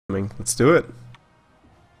Let's do it.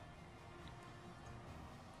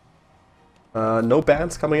 No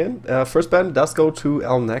bans coming in. First ban does go to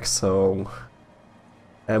Nexo,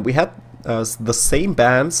 and we had the same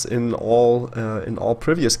bans in all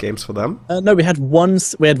previous games for them. No, we had one.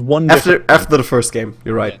 We had one after the first game.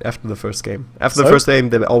 You're right. Yeah. After the first game. After the first game,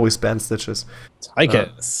 they always ban Stitches.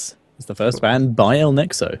 Tigers is the first ban by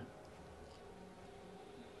Nexo.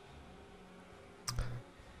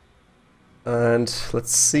 And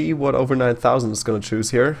let's see what over 9,000 is going to choose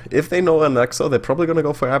here. If they know Nexo, they're probably going to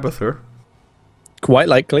go for Abathur. Quite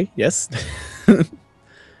likely, yes.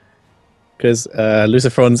 Because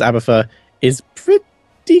Lucifron's Abathur is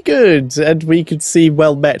pretty good, and we could see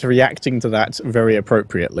Well Met reacting to that very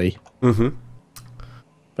appropriately.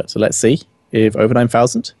 But so let's see if over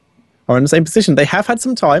 9,000 are in the same position. They have had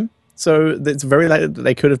some time, so it's very likely that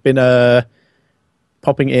they could have been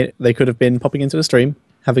popping in. They could have been popping into the stream,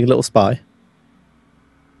 having a little spy.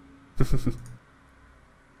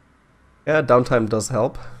 Yeah, downtime does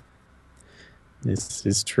help. This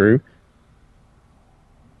is true.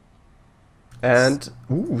 And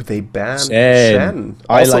ooh, they banned Shen.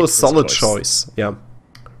 Also like a solid choice. Yeah,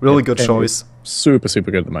 really good choice. Super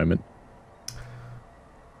good at the moment.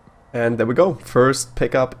 And there we go. First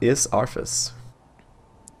pickup is Arthas.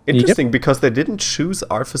 Interesting, because they didn't choose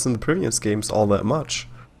Arthas in the previous games all that much.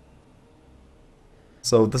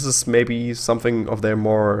 So this is maybe something of their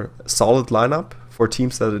more solid lineup for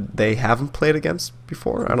teams that they haven't played against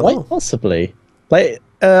before. I don't know. Possibly. Like,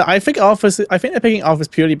 I think they're picking Arthas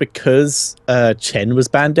purely because Chen was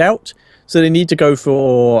banned out, so they need to go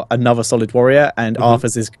for another solid warrior, and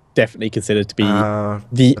Arthas is definitely considered to be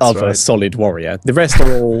the other solid warrior. The rest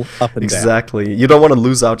are all up and down. Exactly. You don't want to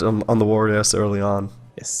lose out on the warriors early on.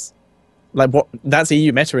 Yes. Like that's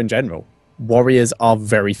EU meta in general. Warriors are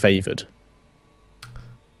very favored.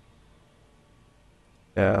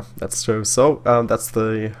 Yeah, that's true. So that's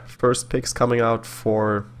the first picks coming out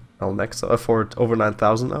for Nexo, for over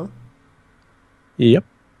 9,000 now. Yep.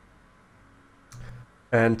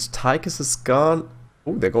 And Tigers is gone.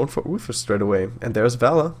 Oh, they're going for Uther straight away. And there's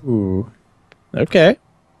Vala. Ooh. Okay.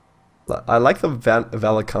 I like the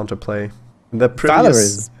Vala counterplay. The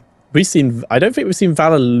previous... Vala is... I don't think we've seen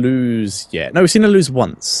Vala lose yet. No, we've seen her lose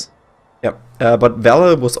once. Yep. But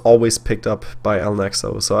Vala was always picked up by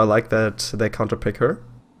Nexo, so I like that they counterpick her.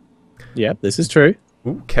 Yeah, this is true.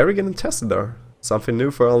 Ooh, Kerrigan and Tessadar. Something new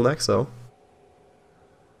for Nexo.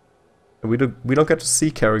 We don't get to see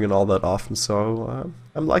Kerrigan all that often, so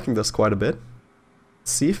I'm liking this quite a bit.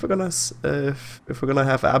 See if we're gonna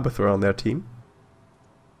have Abathur on their team.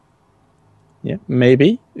 Yeah,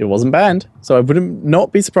 maybe. It wasn't banned, so I wouldn't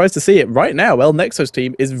not be surprised to see it right now. Nexo's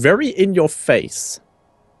team is very in your face.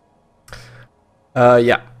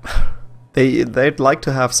 Yeah, they'd like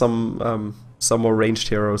to have some more ranged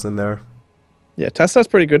heroes in there. Yeah, Testa's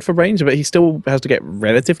pretty good for range, but he still has to get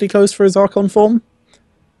relatively close for his Archon form.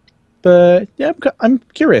 But yeah, I'm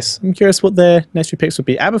curious. I'm curious what their next few picks would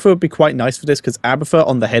be. Abathur would be quite nice for this, because Abathur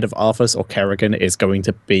on the head of Arthas or Kerrigan is going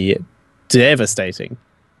to be devastating.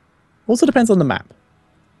 Also depends on the map.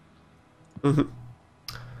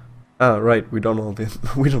 Right. We don't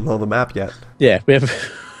know the map yet. Yeah, we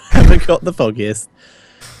haven't got the foggiest.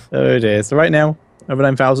 Oh dear. So right now, over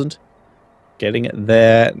 9,000. Getting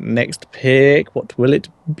their next pick. What will it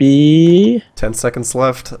be? 10 seconds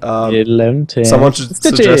left. 11, 10. Someone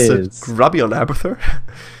suggested Grubby on Abathur.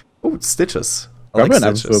 Oh, Stitches. Grubby on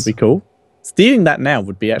Abathur would be cool. Stealing that now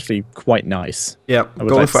would be actually quite nice. Yeah,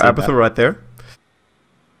 going for Abathur right there.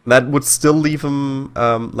 That would still leave him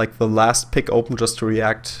like the last pick open just to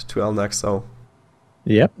react to Nexo.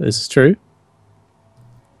 Yep, this is true.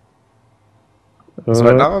 So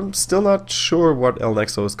right now I'm still not sure what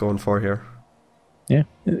Nexo is going for here. Yeah,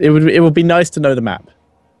 it would be nice to know the map.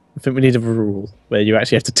 I think we need a rule where you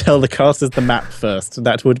actually have to tell the casters the map first.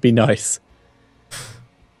 That would be nice.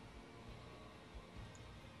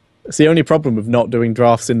 It's the only problem with not doing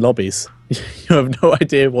drafts in lobbies. You have no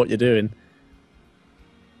idea what you're doing.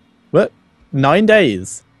 What? 9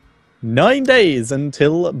 days. 9 days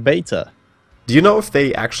until beta. Do you know if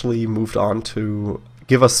they actually moved on to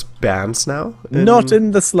give us bans now? Not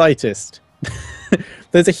in the slightest.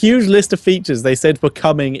 There's a huge list of features they said were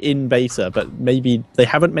coming in beta, but maybe they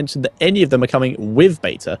haven't mentioned that any of them are coming with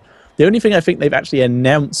beta. The only thing I think they've actually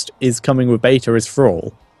announced is coming with beta is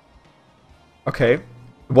Thrall. Okay.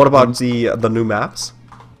 What about the new maps?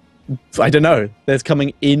 I don't know. There's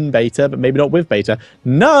coming in beta, but maybe not with beta.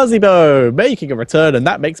 Nazibo making a return, and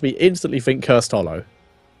that makes me instantly think Cursed Hollow.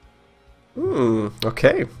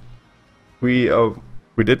 Okay. We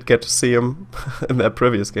did get to see him in that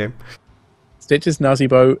previous game. Stitch's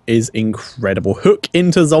Nazibo is incredible. Hook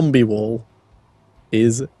into zombie wall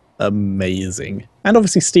is amazing. And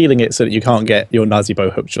obviously stealing it so that you can't get your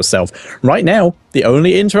Nazibo hooked yourself. Right now, the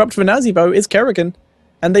only interrupt for Nazibo is Kerrigan.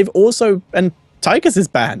 And they've also... And Tychus is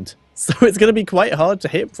banned. So it's going to be quite hard to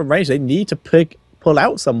hit from range. They need to pull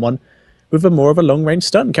out someone with more of a long-range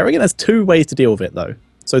stun. Kerrigan has 2 ways to deal with it, though.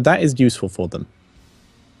 So that is useful for them.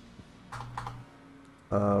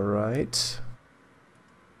 All right.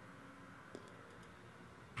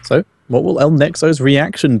 So, what will El Nexo's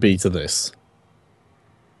reaction be to this?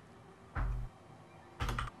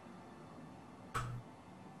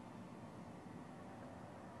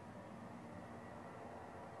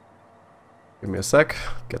 Give me a sec.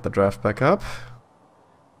 Get the draft back up.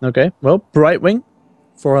 Okay, well, Brightwing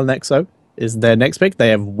for El Nexo is their next pick. They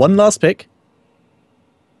have one last pick.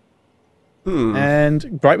 And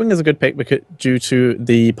Brightwing is a good pick due to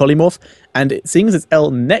the polymorph. And it seems it's El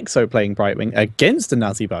Nexo playing Brightwing against a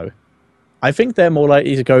Nazibo. I think they're more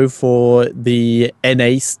likely to go for the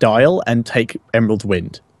NA style and take Emerald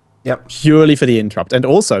Wind. Yep. Purely for the interrupt. And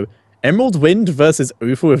also, Emerald Wind versus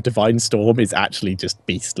Ufa with Divine Storm is actually just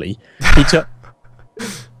beastly.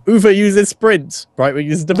 Ufa uses Sprint. Brightwing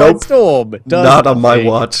uses Divine Storm. Not on my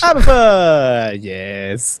watch. Abafa!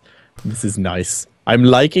 Yes. This is nice. I'm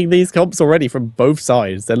liking these comps already from both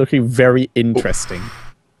sides. They're looking very interesting.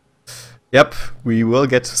 Yep, we will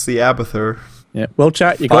get to see Abathur. Yeah. Well,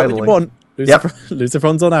 chat, you got what you want.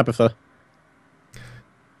 Luciferon's on Abathur.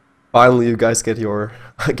 Finally, you guys get your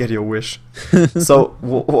wish. So,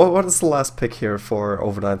 what is the last pick here for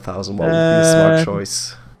over 9,000? What would be a smart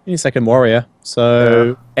choice? You need second warrior.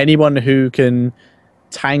 So anyone who can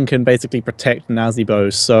tank and basically protect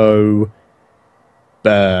Nazibo. So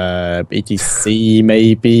ETC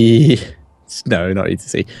maybe. No, not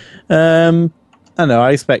ETC. I don't know. I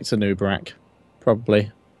expect a Nubarak,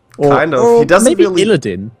 probably. Kind of. He doesn't maybe really.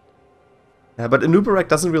 Illidan. Yeah, but Nubarak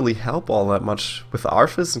doesn't really help all that much with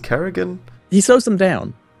Arthas and Kerrigan. He slows them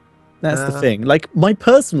down. That's the thing. Like, my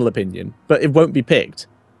personal opinion, but it won't be picked,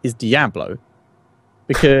 is Diablo.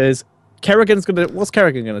 Because Kerrigan's gonna... What's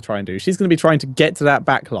Kerrigan gonna try and do? She's gonna be trying to get to that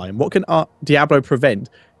back line. What can Diablo prevent?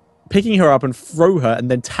 Picking her up and throw her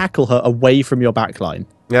and then tackle her away from your back line.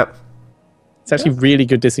 Yep. It's actually really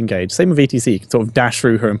good disengage. Same with ETC. You can sort of dash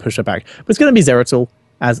through her and push her back. But it's going to be Zeratul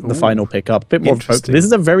as the final pickup. A bit more focused. This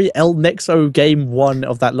is a very El Nexo game 1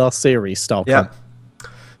 of that last series style. Yeah.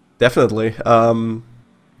 Definitely. Kind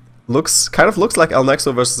of looks like El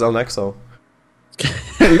Nexo versus El Nexo.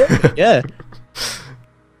 Yeah.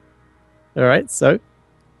 All right, so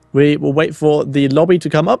we will wait for the lobby to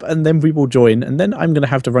come up, and then we will join, and then I'm going to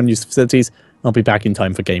have to run use the facilities. I'll be back in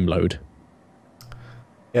time for game load.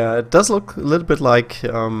 Yeah, it does look a little bit like...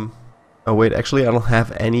 oh wait, actually I don't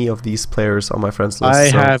have any of these players on my friends list. I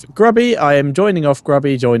have Grubby, I am joining off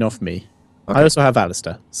Grubby, join off me. Okay. I also have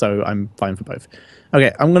Alistair, so I'm fine for both.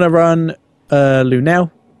 Okay, I'm going to run Lou now,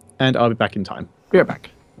 and I'll be back in time. Be right back.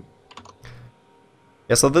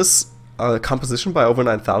 Yeah, so this composition by over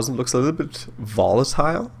 9,000 looks a little bit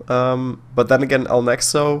volatile, but then again, El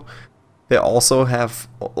Nexo, they also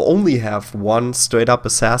only have one straight-up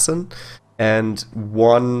assassin and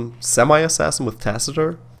one semi-assassin with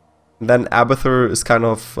Tacitor. And then Abathur is kind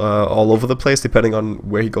of all over the place, depending on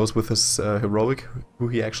where he goes with his heroic, who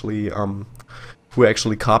he actually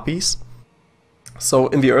copies. So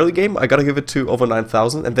in the early game, I gotta give it to over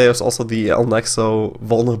 9,000, and there's also the El Nexo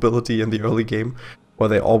vulnerability in the early game, where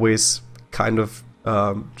they always kind of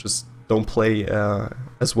just don't play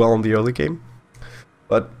as well in the early game.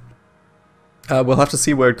 But we'll have to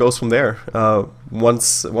see where it goes from there.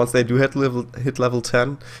 Once they do hit level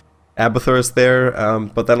 10, Abathur is there,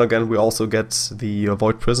 but then again we also get the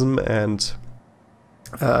Void Prism and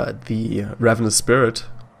the Ravenous Spirit.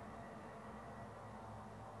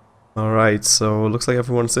 Alright, so looks like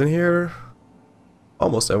everyone's in here.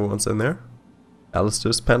 Almost everyone's in there.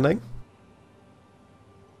 Alistair's pending.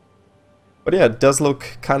 But yeah, it does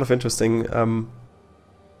look kind of interesting.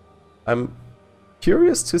 I'm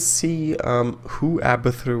curious to see who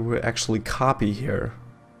Abathur will actually copy here.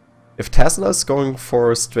 If Tesla is going for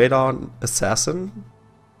a straight-on assassin,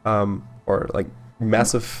 or like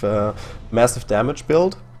massive damage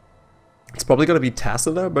build, it's probably going to be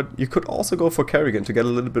Tassina, but you could also go for Kerrigan to get a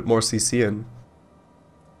little bit more CC in.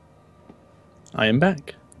 I am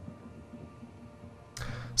back.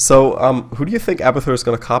 So, who do you think Abathur is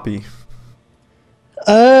going to copy?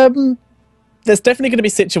 There's definitely going to be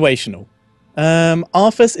situational.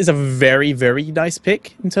 Arthas is a very, very nice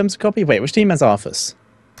pick in terms of copy. Wait, which team has Arthas?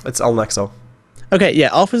 It's El Nexo. Okay, yeah,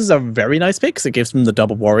 Arthas is a very nice pick because it gives them the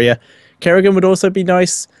double warrior. Kerrigan would also be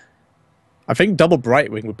nice. I think double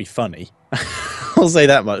Brightwing would be funny. I'll say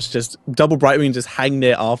that much. Just double Brightwing, just hang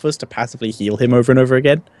near Arthas to passively heal him over and over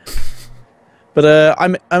again. But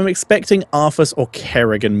I'm expecting Arthas or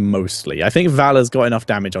Kerrigan mostly. I think Vala's got enough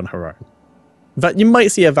damage on her own. But you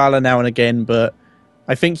might see a Vala now and again, but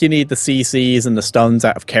I think you need the CCs and the stuns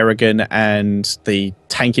out of Kerrigan and the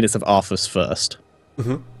tankiness of Arthas first.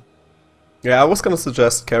 Mm-hmm. Yeah, I was going to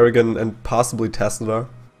suggest Kerrigan and possibly Tassadar.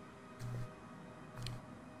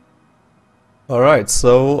 Alright,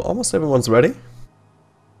 so almost everyone's ready.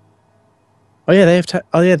 Oh yeah, they have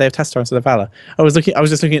Tassadar instead of Vala. I was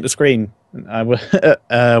just looking at the screen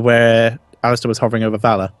where Alistair was hovering over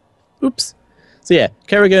Vala. Oops. So yeah,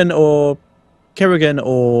 Kerrigan or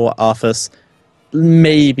Arthas,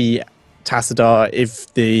 maybe Tassadar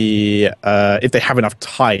if they have enough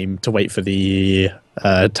time to wait for the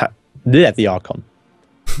Archon.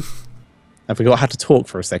 I forgot how to talk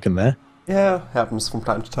for a second there. Yeah, happens from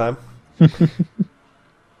time to time.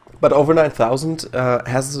 But over 9,000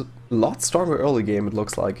 has a lot stronger early game, it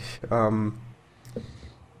looks like. I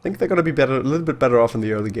think they're going to be a little bit better off in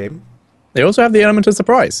the early game. They also have the element of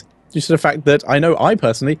surprise, due to the fact that I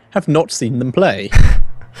personally have not seen them play.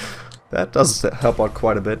 That does help out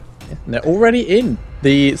quite a bit. Yeah, they're already in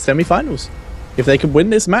the semi-finals. If they can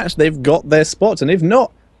win this match, they've got their spot, and if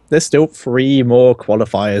not, there's still 3 more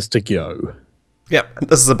qualifiers to go. Yeah, and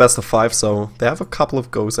this is a best of 5, so they have a couple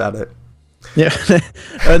of goes at it. Yeah,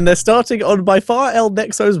 and they're starting on by far El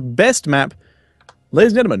Nexo's best map.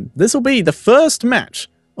 Ladies and gentlemen, this will be the first match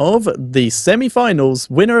of the semi-finals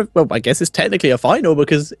winner of, well, I guess it's technically a final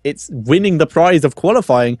because it's winning the prize of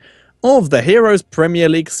qualifying of the Heroes Premier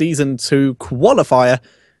League Season 2 qualifier,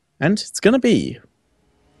 and it's going to be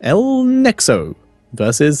El Nexo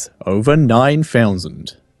versus over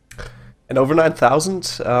 9,000. And over 9,000,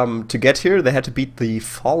 to get here, they had to beat the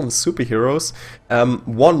Fallen Superheroes.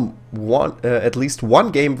 At least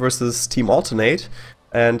one game versus Team Alternate.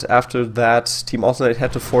 And after that, Team Alternate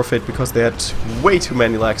had to forfeit because they had way too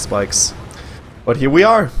many lag spikes. But here we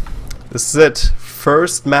are. This is it.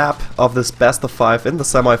 First map of this best of 5 in the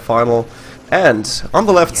semi-final. And on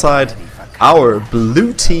the left side, our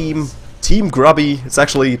blue team, Team Grubby. It's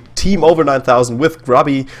actually Team over 9,000 with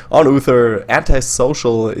Grubby on Uther.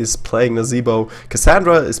 Antisocial is playing Nazebo.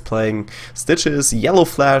 Cassandra is playing Stitches. Yellow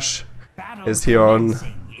Flash is here on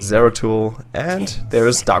Zeratul. And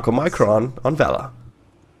there's Darko Micron on Vela.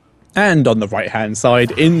 And on the right-hand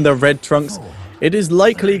side, in the red trunks, it is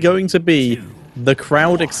likely going to be the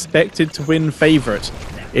crowd expected to win favorite.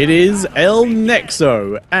 It is El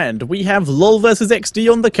Nexo, and we have LOL versus XD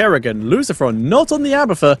on the Kerrigan. Lucifron, not on the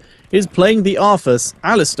Abathur, is playing the Arthas.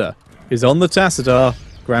 Alistair is on the Tassadar.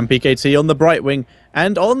 Grand PKT on the Brightwing.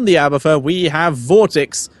 And on the Abathur, we have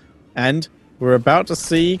Vortex. And we're about to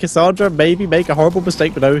see Cassandra maybe make a horrible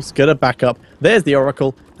mistake, but no, he's going to back up. There's the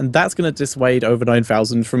Oracle, and that's going to dissuade over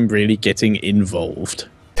 9,000 from really getting involved.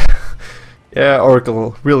 Yeah,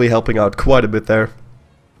 Oracle really helping out quite a bit there.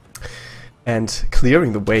 And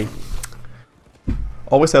clearing the way.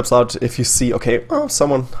 Always helps out if you see, okay, oh,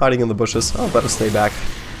 someone hiding in the bushes. Oh, better stay back.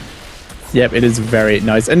 Yep, it is very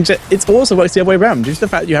nice. And it also works the other way around. Due to the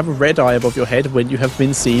fact you have a red eye above your head when you have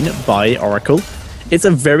been seen by Oracle, it's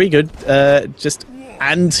a very good just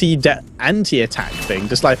anti-attack thing.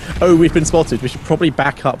 Just like, oh, we've been spotted. We should probably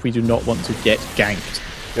back up. We do not want to get ganked.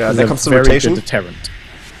 Yeah, and there comes the rotation. Good deterrent.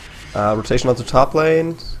 Rotation onto top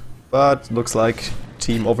lane, but looks like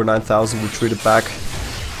Team over 9,000 retreated back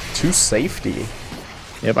to safety.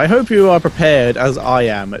 Yep, I hope you are prepared, as I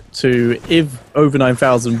am, to, if over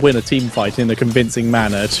 9,000 win a team fight in a convincing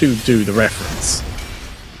manner, to do the reference.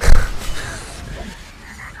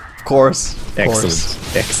 Of course.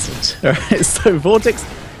 Excellent. Excellent. Alright, so Vortex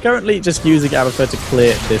currently just using Abathur to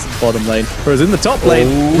clear this bottom lane. Whereas in the top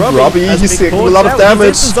lane, Robbie, he's taking a lot of damage.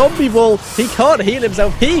 He's the zombie wall. He can't heal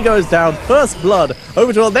himself. He goes down. First blood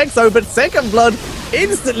over to El Nexo, but second blood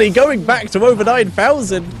instantly going back to over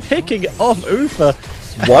 9,000, picking off Uther.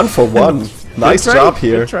 1 for 1. Nice job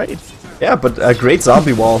here. Good trade. Yeah, but a great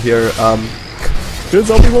zombie wall here. Good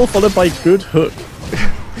zombie wall followed by good hook.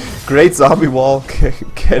 Great zombie wall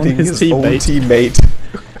getting his own teammate.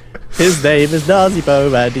 His name is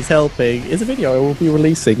Nazebo and he's helping. Is a video I will be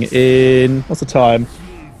releasing in, what's the time?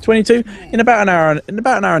 22? In about an hour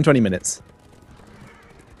and 20 minutes.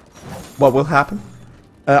 What will happen?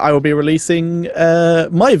 I will be releasing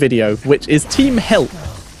my video, which is Team Help.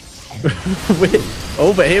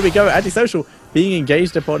 But here we go, Antisocial being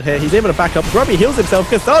engaged upon here. He's able to back up. Grubby heals himself.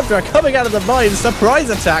 Cassandra coming out of the mine. Surprise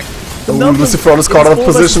attack. Lucifron is caught out of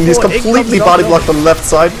position. He's completely body blocked on the left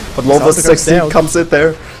side, but Low vs. XD comes in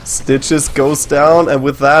there. Stitches goes down, and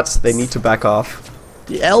with that, they need to back off.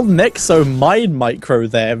 The El Nexo mine micro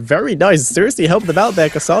there. Very nice. Seriously helped them out there.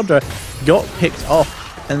 Cassandra got picked off.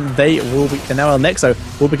 And they will be, and now El Nexo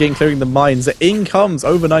will begin clearing the mines. In comes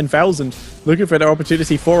over 9,000, looking for an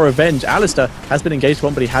opportunity for revenge. Alistair has been engaged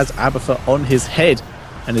one, but he has Abathur on his head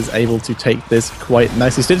and is able to take this quite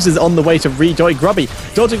nicely. Stitches is on the way to rejoin Grubby,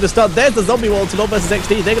 dodging the stun. There's the zombie wall to Lord versus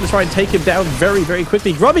XD. They're going to try and take him down very, very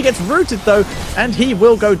quickly. Grubby gets rooted though, and he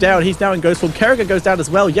will go down. He's now in ghost form. Kerrigan goes down as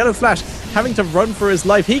well. Yellow Flash having to run for his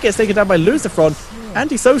life. He gets taken down by Lucifron.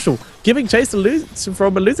 Antisocial giving chase to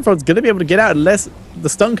Lucifron, but Lucifron's going to be able to get out unless the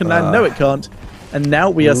stun can land. No, it can't. And now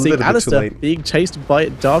we are seeing Alistair being chased by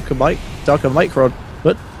Darker Micron,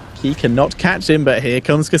 but he cannot catch him. But here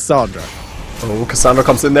comes Cassandra. Oh, Cassandra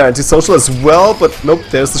comes in there. Antisocial as well, but nope,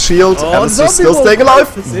 there's the shield. Alistair's still staying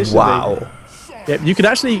alive. Wow. Yep, you could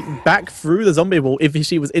actually back through the zombie wall if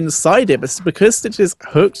she was inside it, but because Stitch is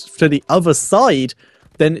hooked to the other side,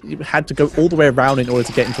 then you had to go all the way around in order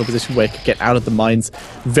to get into a position where it could get out of the mines.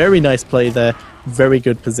 Very nice play there. Very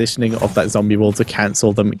good positioning of that zombie wall to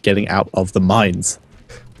cancel them getting out of the mines.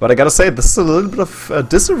 But I gotta say, this is a little bit of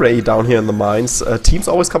disarray down here in the mines. Teams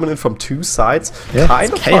always coming in from two sides. Yeah,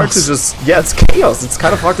 kind of hard to just... Yeah, it's chaos. It's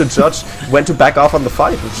kind of hard to judge when to back off on the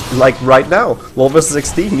fight. Which, like right now, LoL vs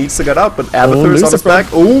XD needs to get out, but Abathur is on his back.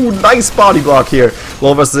 Oh, nice body block here.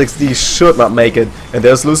 LoL vs XD should not make it. And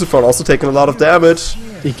there's Lucifron also taking a lot of damage.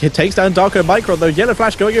 He takes down Darko Micron though. Yellow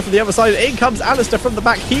Flash going in from the other side. In comes Alistair from the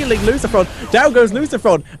back, healing Lucifron. Down goes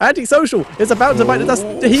Lucifron. Antisocial is about to bite the dust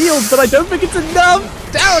heals, but I don't think it's enough.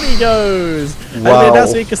 Down he goes. Wow. And we're now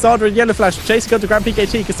seeing Cassandra and Yellow Flash chasing on to grab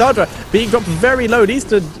PKT. Cassandra being dropped very low. Needs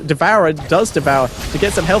to devour and does devour to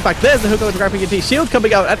get some health back. There's the hook on to grab PKT. Shield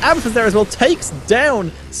coming out, and Abathur's there as well. Takes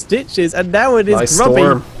down Stitches, and now it is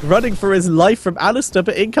Grubby running for his life from Alistair.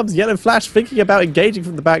 But in comes Yellow Flash, thinking about engaging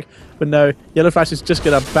from the back. But no, Yellow Flash is just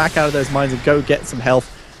going to back out of those mines and go get some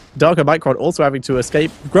health. Darko Micron also having to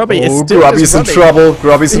escape. Grubby is still Grubby's in trouble.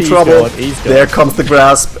 Grubby's in trouble. He's there comes the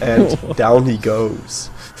grasp, and down he goes.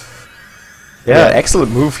 Yeah,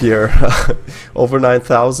 excellent move here. Over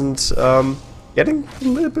 9,000. Getting a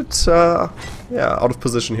little bit out of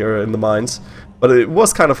position here in the mines. But it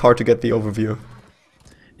was kind of hard to get the overview.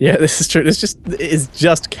 Yeah, this is true. It is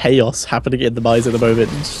just chaos happening in the mines at the moment.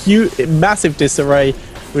 Massive disarray,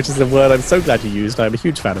 which is a word I'm so glad you used. I'm a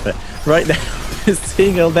huge fan of it. Right now, we're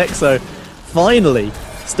seeing El Nexo finally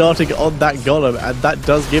starting on that golem, and that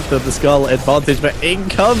does give them the skull advantage. But in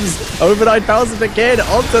comes over 9,000 again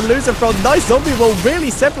onto Lucifron. Nice zombie wall really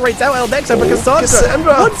separates out El Nexo, but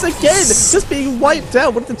Cassandra once again just being wiped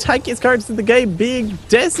out. One of the tankiest characters in the game being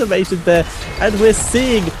decimated there, and we're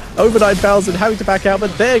seeing over 9,000 having to back out.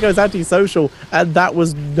 But there goes Antisocial, and that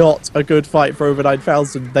was not a good fight for over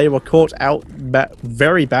 9,000. They were caught out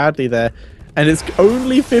very badly there. And it's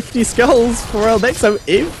only 50 skulls for El Nexo.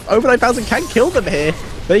 If over 9,000 can kill them here,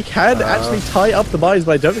 they can actually tie up the mines,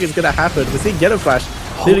 but I don't think it's going to happen. We're seeing Yellow Flash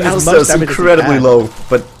dealing as much damage incredibly low,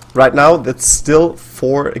 but right now it's still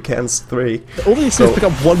 4 against 3. All they need to do is pick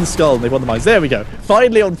up one skull and they won the mines. There we go.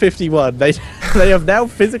 Finally on 51. They have now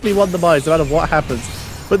physically won the mines no matter what happens.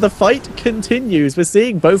 But the fight continues. We're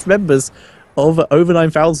seeing both members of over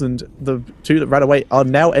 9,000, the two that ran away, are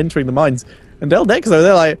now entering the mines. And El Nexo,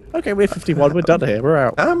 they're like, okay, we're 51, we're done here, we're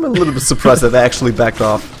out. I'm a little bit surprised that they actually backed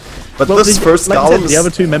off. But well, this first like golem, the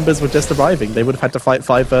other two members were just arriving. They would have had to fight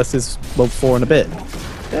 5 versus, well, 4 and a bit.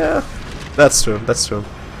 Yeah, that's true, that's true.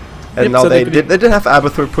 And now so they did have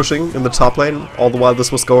Abathur pushing in the top lane all the while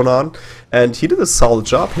this was going on. And he did a solid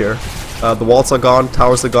job here. The walls are gone,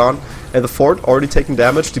 towers are gone, and the fort already taking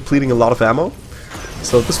damage, depleting a lot of ammo.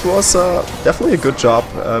 So this was definitely a good job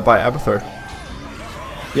by Abathur.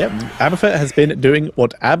 Yep, Abathur has been doing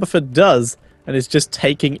what Abathur does, and is just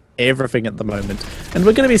taking everything at the moment. And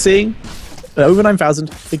we're going to be seeing over 9,000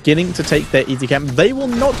 beginning to take their easy camp. They will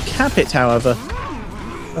not cap it, however.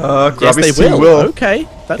 Yes, they will. Okay,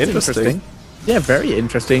 that's interesting. Yeah, very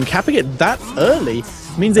interesting. Capping it that early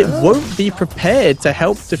means it won't be prepared to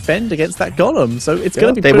help defend against that golem. So it's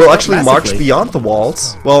going to be. They will actually march beyond the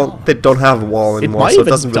walls. Well, they don't have a wall anymore. It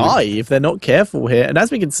might even die if they're not careful here. And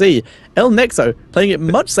as we can see, El Nexo playing it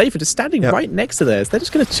much safer, just standing right next to theirs. They're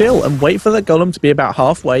just going to chill and wait for the golem to be about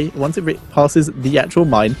halfway once it passes the actual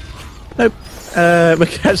mine. Nope. We're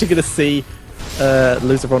actually going to see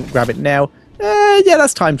Lucifron grab it now. Yeah,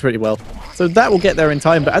 that's timed pretty well. So that will get there in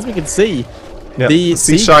time. But as we can see, the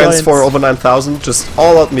Siege Giants for over 9,000, just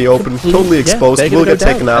all out in the open, totally exposed, will get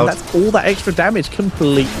taken out. And that's all that extra damage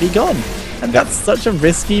completely gone. And that's such a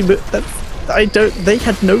risky, but they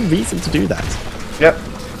had no reason to do that. Yep.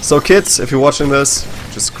 So kids, if you're watching this,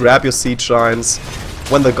 just grab your Siege Giants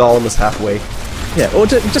when the golem is halfway. Yeah, or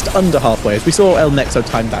just under halfway. As we saw El Nexo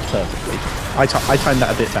time that perfectly. I timed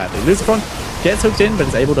that a bit badly. Lucifron gets hooked in, but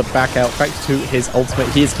is able to back to his ultimate.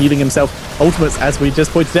 He is healing himself. Ultimates, as we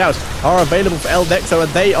just pointed out, are available for El Nexo,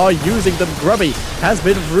 and they are using them. Grubby has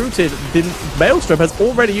been rooted. The Maelstrom has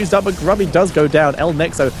already used up, but Grubby does go down. El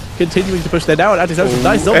Nexo continuing to push there now. Antisocial,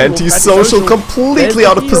 nice zombie. Antisocial completely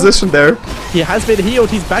out of position there. He has been healed.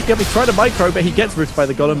 He's back up. He's trying to micro, but he gets rooted by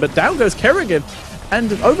the Golem. But down goes Kerrigan.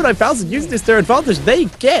 And over 9,000 using this to their advantage. They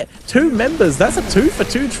get 2 members. That's a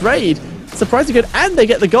 2-for-2 trade. Surprisingly good, and they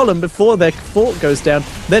get the Golem before their fort goes down.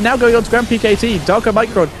 They're now going on to Grand PKT. Darko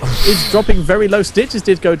Micron is dropping very low. Stitches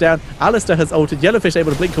did go down. Alistair has altered. Yellowfish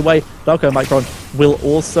able to blink away. Darko Micron will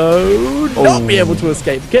also not be able to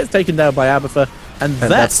escape. Gets taken down by Abathur, and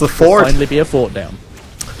that's the fort. Will finally be a fort down.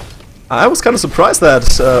 I was kind of surprised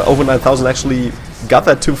that over 9,000 actually got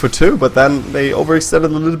that 2-for-2, but then they overextended a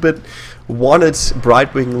little bit. Wanted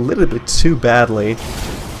Brightwing a little bit too badly.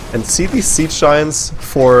 And see these Siege Giants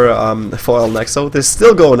for El Nexo? They're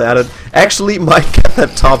still going at it. Actually might get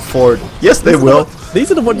that top fort. Yes, they will.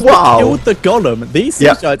 These are the ones that killed the Golem. These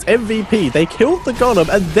Siege Giants, MVP, they killed the Golem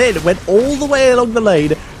and then went all the way along the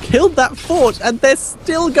lane, killed that fort, and they're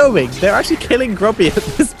still going. They're actually killing Grubby at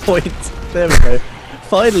this point. There we go.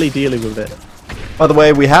 Finally dealing with it. By the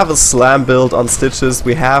way, we have a Slam build on Stitches.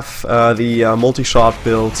 We have the multi-shot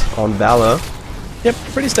build on Valor. Yep,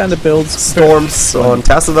 pretty standard builds. Storms on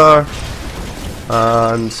Tassadar.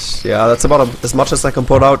 And yeah, that's about as much as I can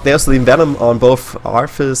put out. There's the Venom on both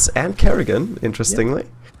Arthas and Kerrigan, interestingly.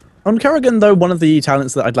 Yep. On Kerrigan, though, one of the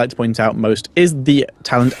talents that I'd like to point out most is the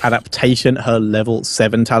talent Adaptation, her level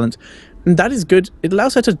 7 talent. And that is good. It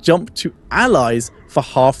allows her to jump to allies for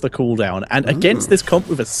half the cooldown. And against this comp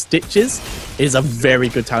with a Stitches is a very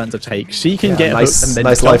good talent to take. She can get hooked and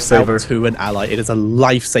then jump out to an ally. It is a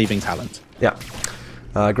life-saving talent. Yeah.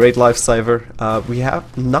 Great lifesaver. We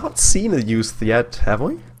have not seen it used yet, have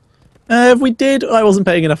we? If we did, I wasn't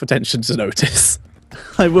paying enough attention to notice.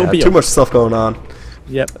 I will be too much stuff going on.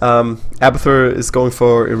 Yep. Abathur is going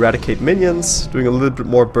for Eradicate minions, doing a little bit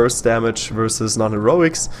more burst damage versus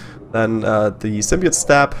non-heroics. Then the Symbiote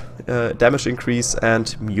Stab, damage increase,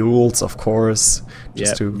 and Mules, of course.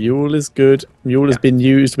 Mule is good. Mule has been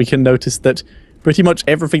used. We can notice that pretty much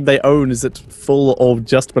everything they own is at full or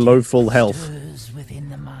just below full health.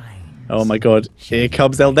 Oh my god, here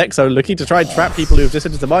comes El Nexo looking to try and trap people who have just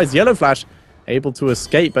entered the mines. Yellow Flash able to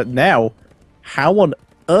escape, but now, how on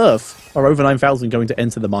earth are over 9,000 going to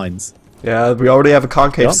enter the mines? Yeah, we already have a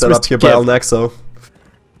concave set up here by El Nexo.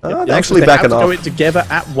 Actually backing off. Go in together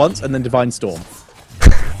at once and then Divine Storm.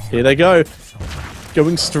 Here they go.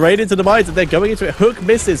 Going straight into the mines, and they're going into it. Hook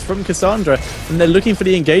misses from Cassandra, and they're looking for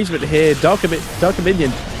the engagement here. Dark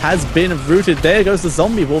Minion has been rooted. There goes the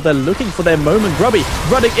zombie wall. They're looking for their moment. Grubby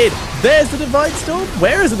running in. There's the Divine Storm.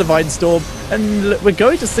 Where is the Divine Storm? And we're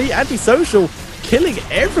going to see Antisocial killing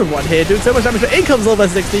everyone here, doing so much damage. But in comes Lord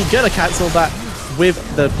 16, gonna cancel that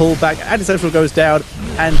with the pullback. Antisocial goes down,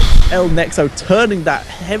 and El Nexo turning that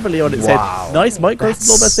heavily on its head. Nice micro from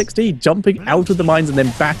Lord 16, jumping out of the mines and then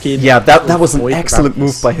back in. Yeah, that was an excellent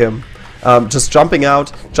move by him. Just jumping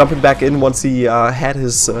out, jumping back in once he had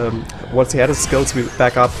his skills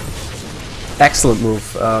back up. Excellent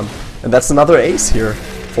move, and that's another ace here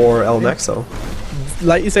for El Nexo.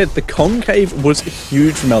 Like you said, the concave was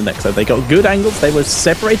huge from El Nexo. They got good angles. They were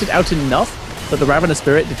separated out enough, but the Ravenous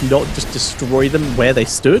Spirit did not just destroy them where they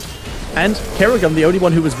stood. And Kerrigan, the only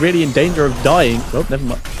one who was really in danger of dying... Well, never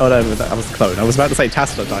mind. Oh no, that was the clone. I was about to say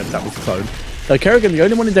Tassadar died, but that was the clone. So Kerrigan, the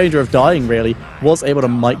only one in danger of dying, really, was able to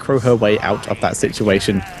micro her way out of that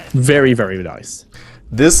situation. Very, very nice.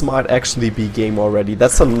 This might actually be game already.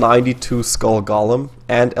 That's a 92 Skull Golem,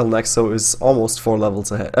 and El Nexo is almost 3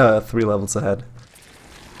 levels ahead.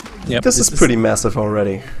 Yep, this is pretty massive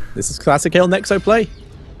already. This is classic El Nexo play.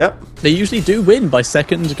 Yep. They usually do win by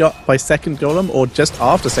second golem or just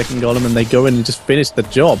after second golem, and they go in and just finish the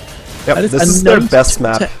job. Yep, this is their best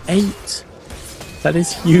map. 8. That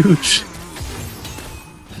is huge.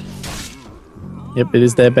 Yep, it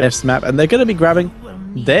is their best map, and they're going to be grabbing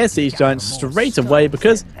their Siege Giants straight away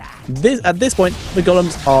because at this point the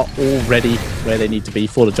golems are already where they need to be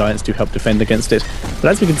for the Giants to help defend against it.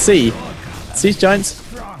 But as we can see, Siege Giants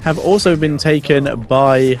have also been taken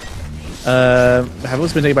by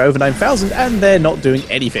over 9,000, and they're not doing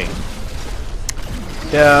anything.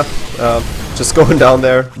 Yeah, just going down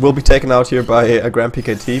there. Will be taken out here by a Grand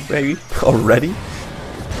PKT maybe already.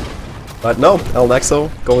 But no, El Nexo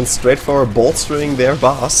going straight for bolstering their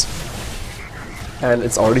boss. And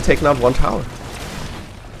it's already taken out 1 tower.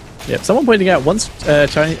 Yep, someone pointing out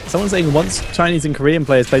someone saying once Chinese and Korean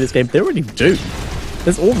players play this game, they're already doomed.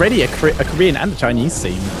 there's already a Korean and a Chinese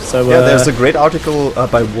scene. So yeah, there's a great article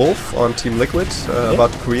by Wolf on Team Liquid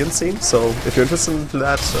about the Korean scene. So if you're interested in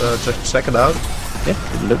that, check it out.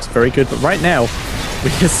 Yeah, it looks very good. But right now, we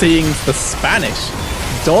are seeing the Spanish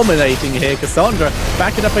dominating here. Cassandra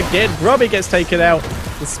backing up again. Grubby gets taken out.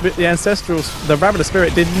 The Ancestral, the Ravenous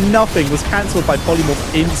Spirit did nothing. Was cancelled by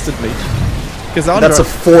Polymorph instantly. Cassandra, that's a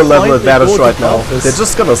 4-level advantage right now. They're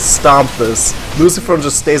just gonna stomp this. Luciferon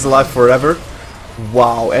just stays alive forever.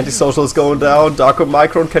 Wow, Antisocial is going down. Darko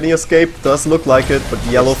Micron, can he escape? Does look like it, but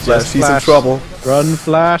Yellow Flash, he's in trouble. Run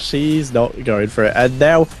Flash, he's not going for it. And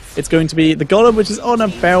now it's going to be the Golem, which is on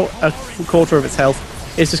about a quarter of its health.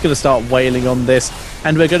 It's just going to start wailing on this.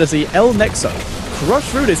 And we're going to see El Nexo crush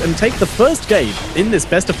through this and take the first game in this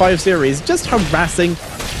best of 5 series, just harassing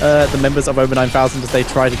the members of Over 9000 as they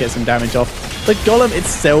try to get some damage off. The Golem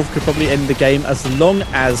itself could probably end the game as long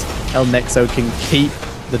as El Nexo can keep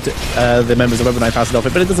the members of Over 9000 off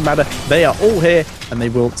it, but it doesn't matter. They are all here and they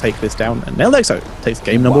will take this down. And El Nexo takes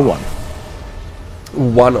game number 1.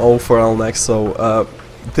 1-0 for El Nexo.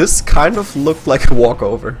 This kind of looked like a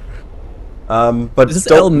walkover. But this is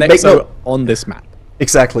El Nexo on this map.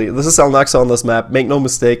 Exactly, this is El Nexo on this map. Make no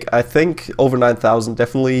mistake, I think Over 9000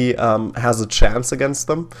 definitely has a chance against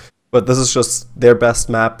them. But this is just their best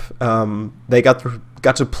map. They got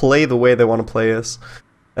to play the way they want to play this.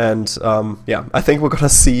 And yeah, I think we're gonna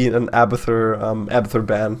see an Abathur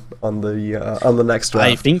ban on the next draft.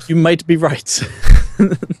 I think you might be right.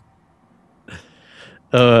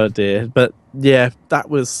 Oh dear, but yeah, that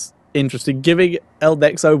was interesting. Giving El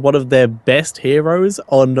Nexo one of their best heroes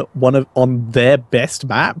on their best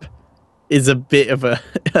map is a bit of an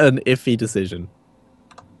iffy decision.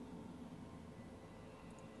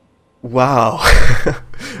 Wow.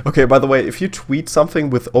 Okay, by the way, if you tweet something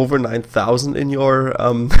with over 9000 in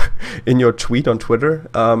your tweet on Twitter,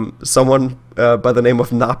 someone by the name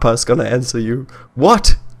of Napa is gonna answer you.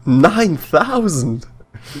 What? 9000?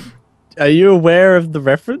 Are you aware of the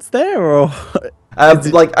reference there, or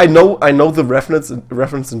like I know the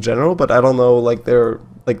reference in general, but I don't know like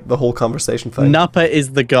the whole conversation thing. Napa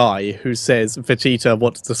is the guy who says Vegeta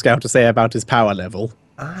what's the scout to say about his power level.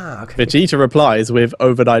 Ah, okay. Vegeta replies with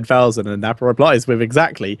over 9000, and Napa replies with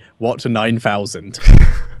exactly what 9000.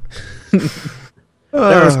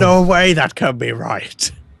 There is no way that can be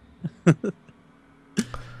right.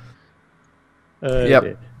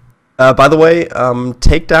 Yep. By the way,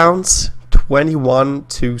 takedowns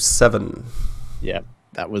 21-7. Yeah,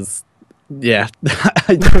 that was. Yeah,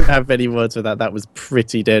 I don't have any words for that. That was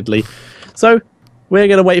pretty deadly. So we're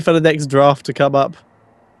gonna wait for the next draft to come up,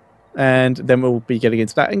 and then we'll be getting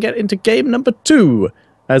into that and get into game number 2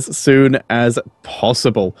 as soon as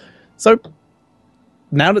possible. So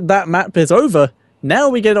now that that map is over, now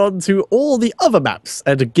we get on to all the other maps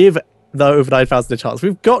and give the Over 9000 a chance.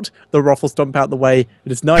 We've got the Ruffle Stomp out the way.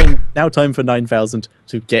 It is now time for 9000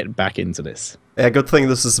 to get back into this. Yeah, good thing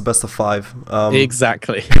this is the best of 5.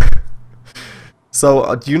 Exactly.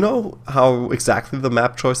 So, do you know how exactly the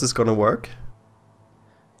map choice is going to work?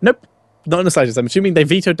 Nope. Not in the slightest. I'm assuming they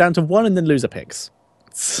vetoed down to 1 and then loser picks.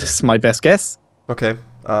 It's my best guess. Okay.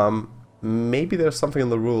 Maybe there's something in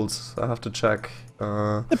the rules. I have to check.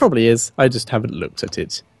 There probably is. I just haven't looked at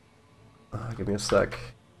it. Give me a sec.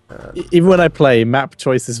 Even when I play, map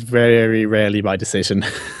choice is very rarely my decision.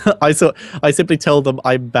 I simply tell them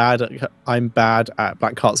I'm bad at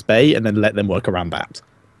Black Heart's Bay and then let them work around that.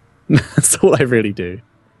 That's all I really do.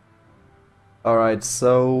 Alright,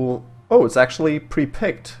 so... Oh, it's actually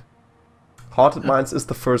pre-picked. Haunted Mines is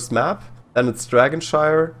the first map, then it's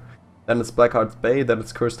Dragonshire, then it's Blackheart's Bay, then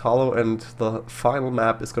it's Cursed Hollow, and the final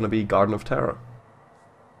map is going to be Garden of Terror.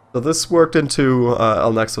 So this worked into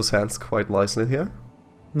El Nexo's hands quite nicely here.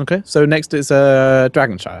 Okay, so next is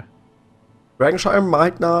Dragonshire. Dragonshire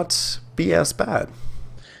might not be as bad.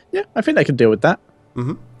 Yeah, I think they can deal with that.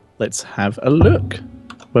 Mm-hmm. Let's have a look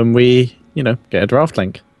when we, get a draft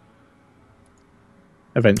link.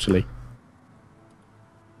 Eventually.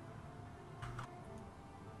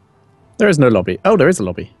 There is no lobby. Oh, there is a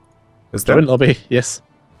lobby. Is there? Join lobby, yes.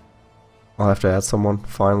 I'll have to add someone,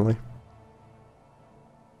 finally.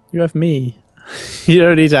 You have me. You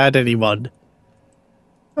don't need to add anyone.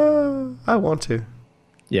 I want to.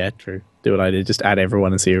 Yeah, true. Do what I did. Just add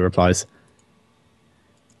everyone and see who replies.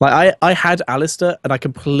 Like, I had Alistair, and I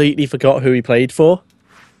completely forgot who he played for.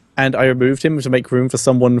 And I removed him to make room for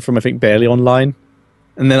someone from, I think, Barely Online.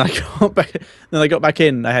 And then I got back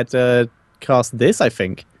in. I had to cast this, I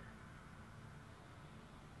think.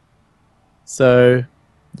 So,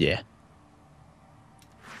 yeah.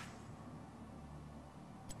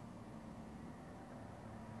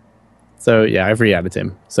 So, yeah, I've re-added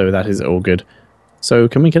him. So that is all good. So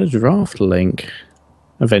can we get a draft link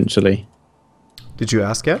eventually? Did you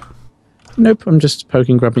ask yet? Nope, I'm just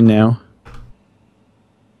poking Grubby now.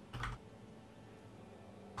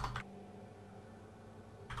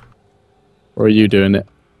 Or are you doing it?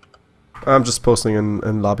 I'm just posting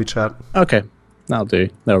in lobby chat. Okay, that'll do.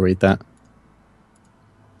 They'll read that.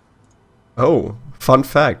 Oh, fun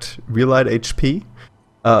fact. Real-light HP.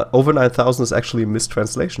 Over 9,000 is actually a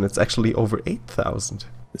mistranslation. It's actually over 8,000.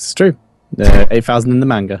 This is true. 8,000 in the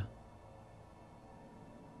manga.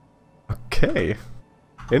 Okay.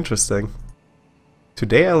 Interesting.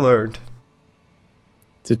 Today I learned.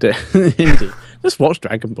 Today, indeed. Just watch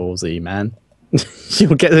Dragon Ball Z, man.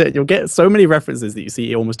 You'll get so many references that you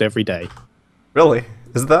see almost every day. Really?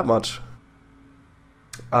 Is it that much?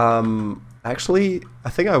 Actually, I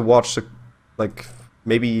think I watched like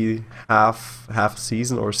maybe half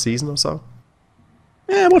season or so.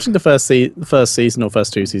 Yeah, watching the first season or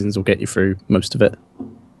first 2 seasons will get you through most of it.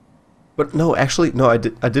 But no, actually, no, I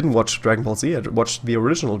didn't watch Dragon Ball Z. I watched the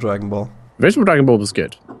original Dragon Ball. The original Dragon Ball was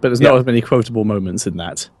good, but there's not as many quotable moments in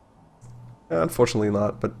that. Unfortunately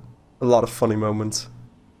not, but a lot of funny moments.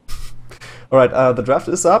 Alright, the draft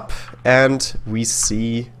is up, and we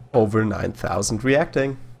see over 9,000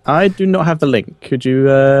 reacting. I do not have the link. Could you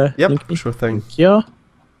link me? Sure thing. Yeah.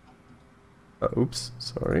 Oops,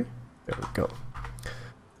 sorry. There we go.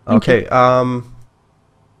 Okay,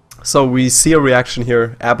 so we see a reaction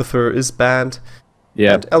here. Abathur is banned.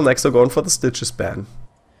 Yeah. And El Nexo going for the Stitches ban.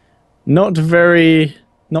 Not very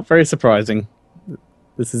surprising.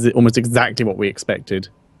 This is almost exactly what we expected.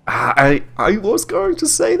 I was going to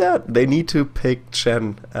say that. They need to pick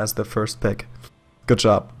Chen as the first pick. Good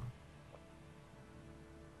job.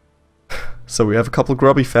 So we have a couple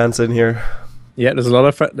Grubby fans in here. Yeah, there's a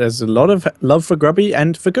lot of love for Grubby,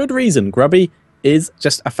 and for good reason. Grubby is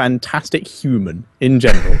just a fantastic human in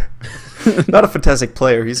general. Not a fantastic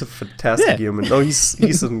player. He's a fantastic human. No,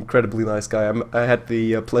 he's an incredibly nice guy. I had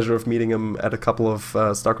the pleasure of meeting him at a couple of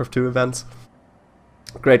StarCraft 2 events.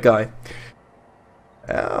 Great guy.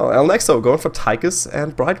 El Nexo going for Tychus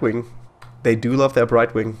and Brightwing. They do love their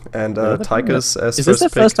Brightwing, and Tychus as is this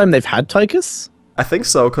first the first time they've had Tychus? I think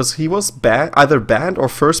so, because he was either banned or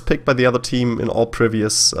first picked by the other team in all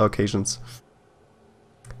previous occasions.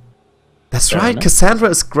 That's right, Cassandra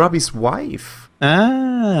is Grubby's wife.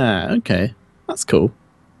 Ah, okay. That's cool.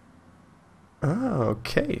 Ah,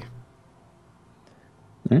 okay.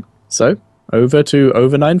 So, over to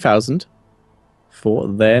over 9,000 for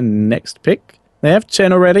their next pick. They have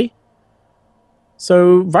Chen already.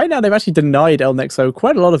 So, right now they've actually denied El Nexo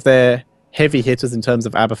quite a lot of their heavy hitters in terms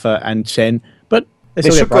of Abathur and Chen, but they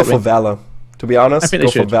should go for Valor. To be honest, I think go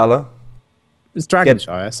they should. For Valor. It's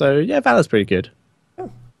Dragonshire, so yeah, Valor's pretty good.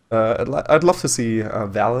 I'd love to see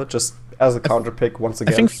Valor just as a counter pick once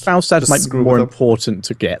again. I think Faustad might be more important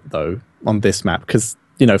to get, though, on this map, because,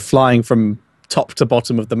 you know, flying from top to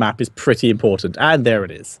bottom of the map is pretty important, and there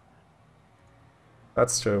it is.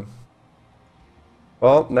 That's true.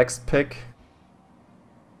 Well, next pick.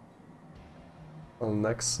 El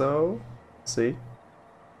Nexo. See?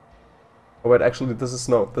 Oh wait, actually this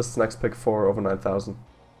is next pick for over 9,000.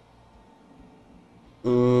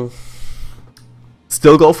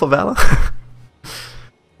 Still go for Valor?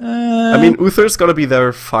 I mean, Uther's gonna be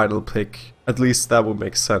their final pick. At least that would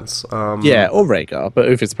make sense. Yeah, or Rhaegar, but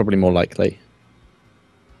Uther's probably more likely.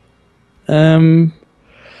 I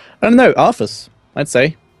don't know, Arthas, I'd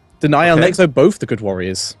say. Deny El Nexo both the good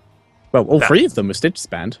warriors. Well, all 3 of them were Stitch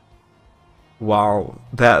banned. Wow,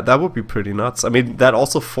 that would be pretty nuts. I mean, that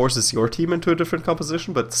also forces your team into a different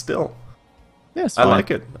composition, but still. Yes, I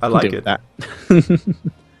like it. I like it. That.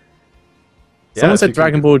 Someone said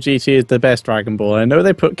Dragon Ball GT is the best Dragon Ball. I know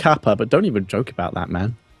they put Kappa, but don't even joke about that,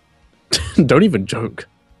 man. Don't even joke.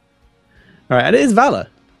 Alright, and it is Valor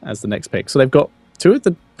as the next pick. So they've got 2 of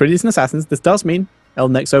the prettiest assassins. This does mean El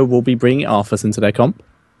Nexo will be bringing Arthas into their comp.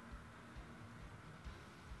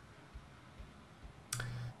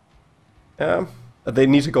 Yeah, they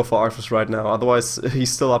need to go for Arthas right now. Otherwise,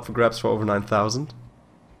 he's still up for grabs for over 9,000.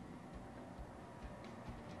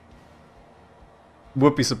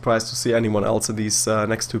 Would be surprised to see anyone else in these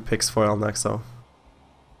next 2 picks for El Nexo.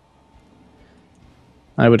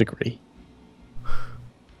 I would agree.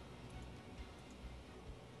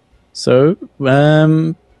 So,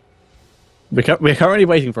 we're currently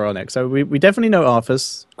waiting for our next. So we definitely know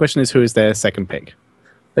Arthas. Question is, who is their second pick?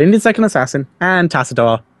 They need a second assassin, and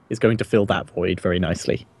Tassadar is going to fill that void very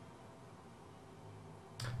nicely.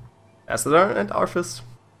 Tassadar and Arthas.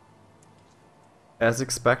 As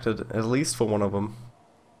expected, at least for one of them.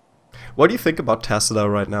 What do you think about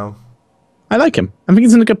Tassadar right now? I like him. I think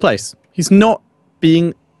he's in a good place. He's not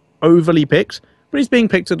being overly picked, but he's being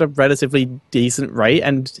picked at a relatively decent rate,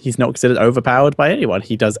 and he's not considered overpowered by anyone.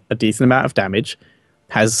 He does a decent amount of damage,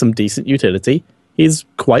 has some decent utility. He's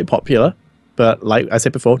quite popular, but like I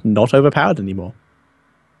said before, not overpowered anymore.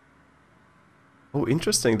 Oh,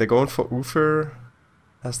 interesting. They're going for Uther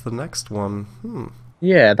as the next one.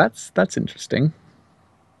 Yeah, that's interesting.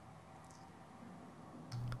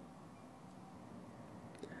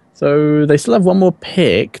 So they still have one more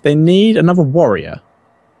pick. They need another warrior.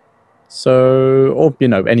 So, or, you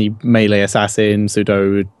know, any melee assassin,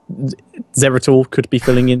 pseudo... Zeratul could be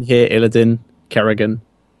filling in here, Illidan, Kerrigan.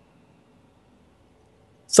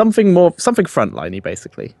 Something frontliney,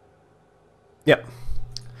 basically. Yeah.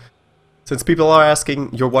 Since people are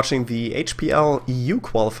asking, you're watching the HPL EU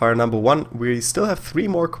qualifier number 1. We still have 3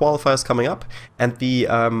 more qualifiers coming up, and the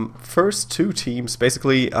first 2 teams,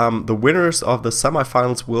 basically the winners of the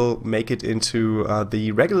semifinals, will make it into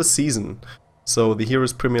the regular season. So the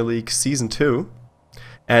Heroes Premier League Season 2,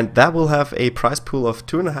 and that will have a prize pool of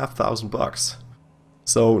 $2,500.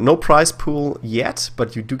 So no prize pool yet,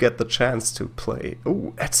 but you do get the chance to play.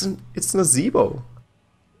 Oh, it's an Azebo.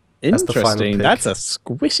 Interesting. That's a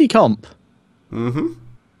squishy comp. Mm-hmm.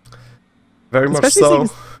 Very much Especially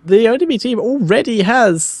so. The ODB team already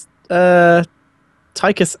has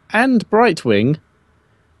Tychus and Brightwing,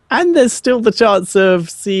 and there's still the chance of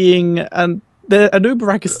seeing an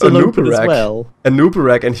Uberak is still open as well. An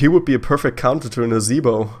Uberak, and he would be a perfect counter to an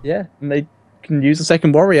Azebo. Yeah, and they can use a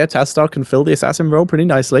second warrior. Tastar can fill the assassin role pretty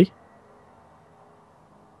nicely.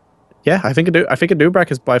 Yeah, I think a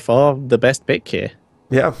Uberak is by far the best pick here.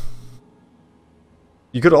 Yeah.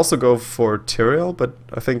 You could also go for Tyrael, but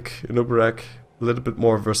I think an Uberak a little bit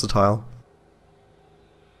more versatile.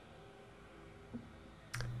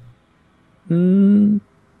 How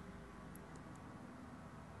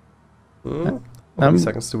many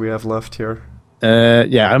seconds do we have left here?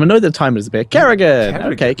 Yeah, I'm annoyed that the time is a bit. Kerrigan!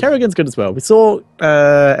 Okay, Kerrigan's good as well. We saw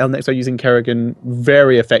Nexo using Kerrigan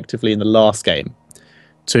very effectively in the last game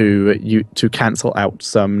to cancel out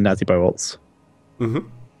some Nazibo ults. Mm-hmm.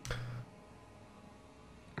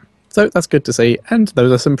 So that's good to see, and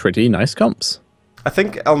those are some pretty nice comps. I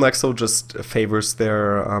think Nexo just favors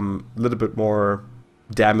their little bit more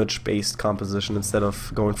damage-based composition instead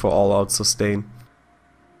of going for all-out sustain.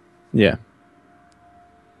 Yeah.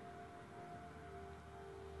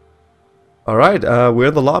 Alright, we're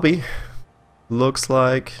in the lobby. Looks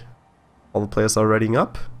like all the players are readying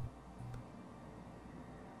up.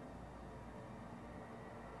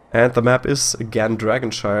 And the map is again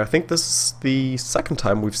Dragonshire. I think this is the second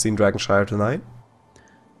time we've seen Dragonshire tonight.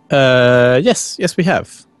 Yes, we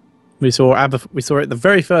have. We saw it the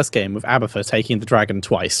very first game with Abathur taking the dragon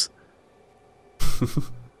twice.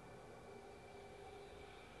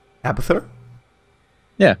 Abathur?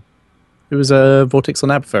 Yeah. It was a Vortex on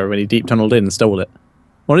Abathur when he deep tunneled in and stole it.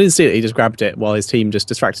 Well, he didn't see it, he just grabbed it while his team just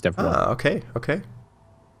distracted everyone. Ah, okay.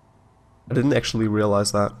 I didn't actually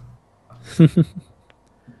realize that.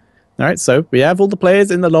 Alright, so we have all the players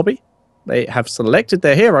in the lobby. They have selected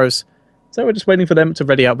their heroes. So we're just waiting for them to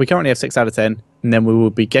ready up. We currently have 6 out of 10, and then we will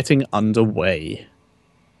be getting underway.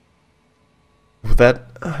 That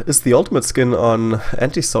is the ultimate skin on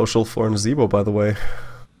Antisocial for Nazebo, by the way.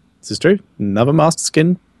 This is true. Another Master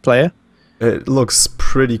Skin player. It looks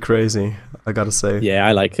pretty crazy, I gotta say. Yeah,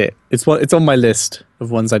 I like it. It's on my list of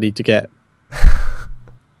ones I need to get.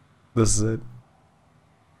 This is it.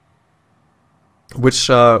 Which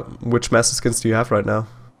Master Skins do you have right now?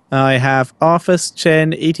 I have Arthas,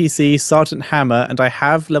 Chen, ETC, Sergeant Hammer, and I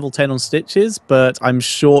have level 10 on Stitches, but I'm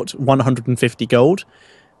short 150 gold.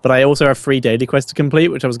 But I also have 3 daily quests to complete,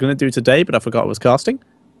 which I was going to do today, but I forgot I was casting.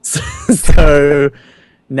 So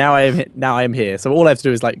now I am here. So all I have to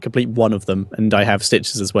do is like complete one of them, and I have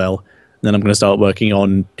Stitches as well. And then I'm going to start working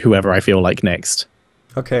on whoever I feel like next.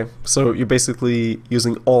 Okay, so you're basically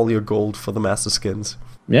using all your gold for the Master Skins.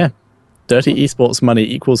 Yeah. Dirty esports money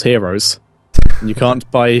equals heroes. You can't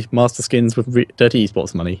buy Master Skins with dirty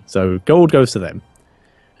esports money, so gold goes to them.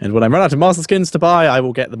 And when I run out of Master Skins to buy, I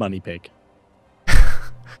will get the money pig.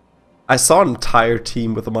 I saw an entire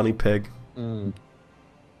team with a money pig.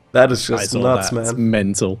 That is just nuts, man. It's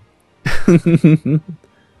mental.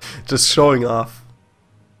 Just showing off.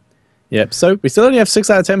 Yep, so we still only have 6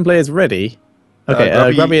 out of 10 players ready.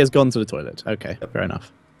 Okay, Grubby has gone to the toilet. Okay, yep. Fair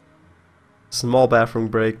enough. Small bathroom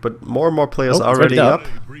break, but more and more players are ready up.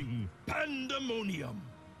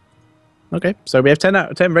 Okay, so we have 10 out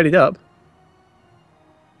of 10 readied up.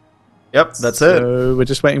 Yep, that's it. So we're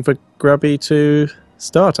just waiting for Grubby to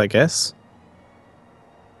start, I guess.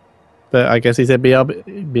 But I guess he said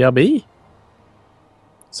BRB.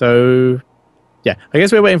 So, yeah, I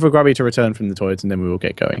guess we're waiting for Grubby to return from the toilet and then we will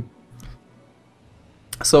get going.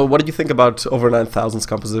 So what do you think about over 9000's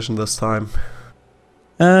composition this time?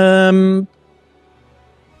 I'm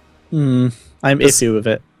iffy with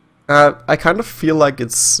it. I kind of feel like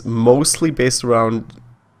it's mostly based around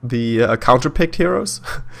the counter-picked heroes,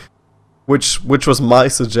 which was my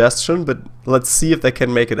suggestion. But let's see if they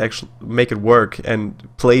can make it work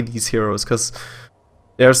and play these heroes, because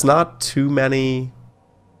there's not too many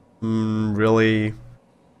really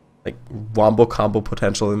like wombo combo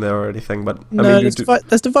potential in there or anything. But no, I mean,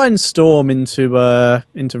 there's Divine Storm into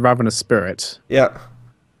Ravenous Spirit. Yeah,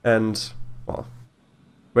 and well,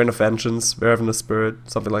 Rain of Vengeance, Ravenous Spirit,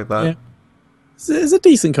 something like that. Yeah. It's a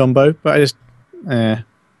decent combo, but I just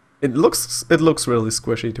It looks really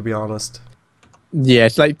squishy, to be honest. Yeah,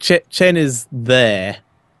 it's like Chen is there,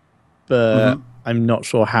 but I'm not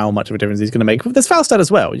sure how much of a difference he's going to make. There's Falstad as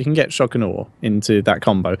well. You can get Shock and Awe into that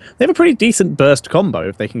combo. They have a pretty decent burst combo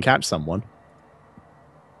if they can catch someone.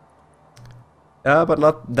 Yeah, but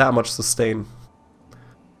not that much sustain.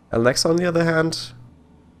 And Nexo, on the other hand,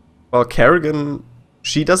 well, Kerrigan,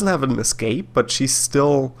 she doesn't have an escape, but she's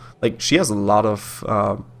still like she has a lot of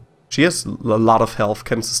health,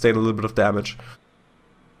 can sustain a little bit of damage.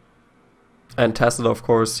 And Tassadar, of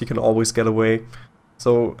course, he can always get away.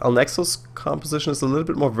 So Nexo's composition is a little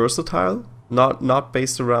bit more versatile, not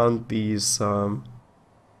based around these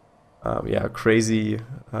crazy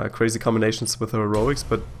combinations with her heroics,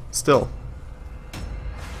 but still.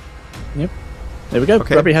 Yep. There we go.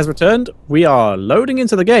 Okay. Grubby has returned. We are loading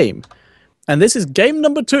into the game. And this is game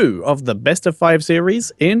number 2 of the best of 5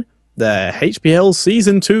 series in the HPL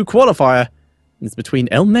Season 2 qualifier. It's between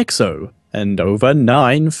El Nexo and over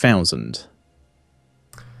 9000.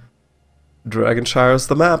 Dragonshire's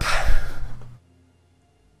the map.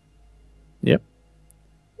 Yep.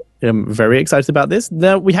 I'm very excited about this.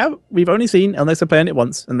 Now we've only seen El Nexo playing it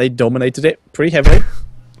once, and they dominated it pretty heavily.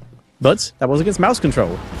 But that was against mouse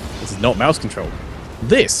control. This is not mouse control.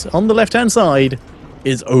 This, on the left-hand side,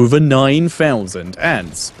 is over 9000,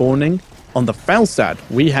 and spawning on the Falstad,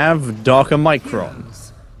 we have Darker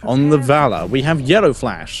Micron. On the Valor, we have Yellow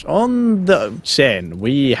Flash. On the Chen,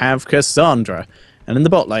 we have Cassandra. And in the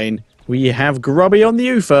bot lane, we have Grubby on the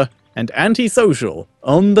Ufa and Antisocial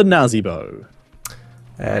on the Nazibo.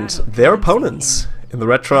 And their opponents in the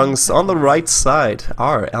red trunks on the right side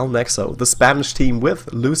are El Nexo, the Spanish team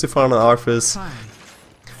with Lucifer on Arthas,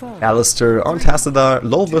 Alistair on Tassadar,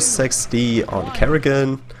 Lolvus XD on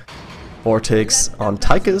Kerrigan, Vortex on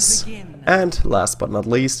Tychus, and last but not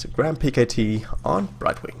least, Grand PKT on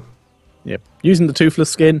Brightwing. Yep, using the Toothless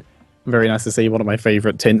skin, very nice to see, one of my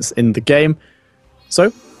favourite tints in the game.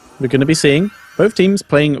 So, we're going to be seeing both teams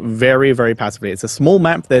playing very, very passively. It's a small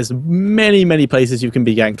map, there's many, many places you can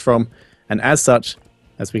be ganked from, and as such,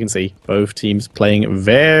 as we can see, both teams playing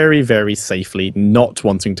very, very safely, not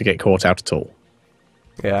wanting to get caught out at all.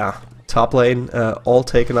 Yeah, top lane all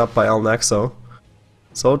taken up by El Nexo.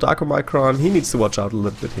 So Darker Micron, he needs to watch out a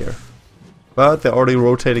little bit here. But they're already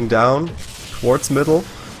rotating down towards middle.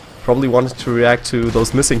 Probably wanted to react to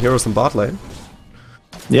those missing heroes in bot lane.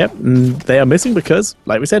 Yep, they are missing because,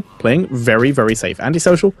 like we said, playing very, very safe.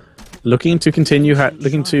 Antisocial, looking to continue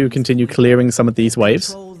clearing some of these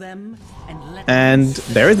waves. And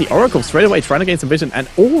there is the Oracle straight away trying to gain some vision, and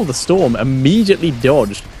all the Storm immediately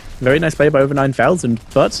dodged. Very nice play by over 9000,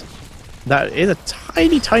 but that is a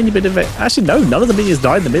tiny, tiny bit of it. Actually, no, none of the minions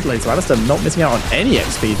died in the mid lane, so Alistair not missing out on any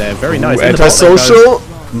XP there. Very nice. Antisocial,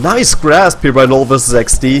 nice grasp here by Lolvus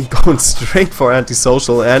XD, going straight for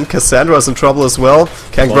Antisocial, and Cassandra's in trouble as well.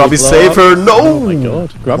 Can Grubby save her? No! Oh my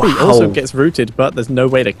god. Grubby also gets rooted, but there's no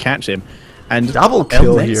way to catch him. And double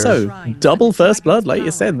kill here. Double first blood, like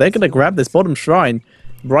you said. They're going to grab this bottom shrine.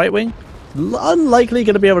 Brightwing, unlikely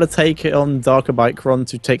going to be able to take it on Darker Micron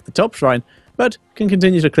to take the top shrine, but can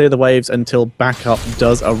continue to clear the waves until backup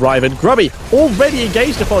does arrive. And Grubby, already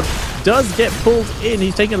engaged upon, does get pulled in.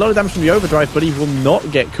 He's taking a lot of damage from the overdrive, but he will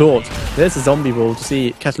not get caught. There's a zombie wall to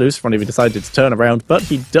see catch Lucifer if he decided to turn around, but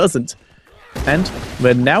he doesn't. And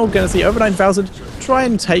we're now going to see over 9000 try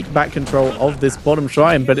and take back control of this bottom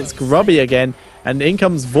shrine, but it's Grubby again, and in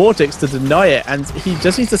comes Vortex to deny it, and he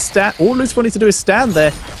just needs to stand. All Lucifer needs to do is stand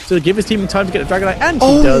there to give his team time to get a Dragonite, and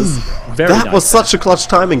he does. Very nice. That was such a clutch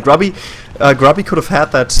timing. Grubby could have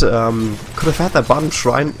had that bottom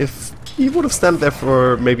shrine if he would have stand there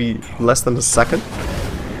for maybe less than a second.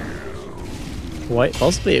 Quite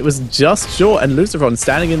possibly. It was just short, and Lucifer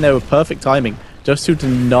standing in there with perfect timing just to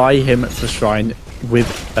deny him the shrine with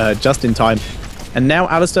just in time. And now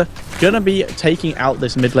Alistair gonna be taking out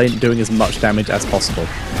this mid lane, doing as much damage as possible.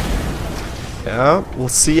 Yeah, we'll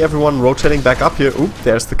see everyone rotating back up here. Oop,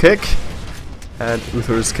 there's the kick. And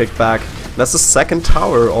Uther is kicked back. That's the second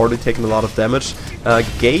tower already taking a lot of damage.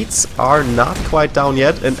 Gates are not quite down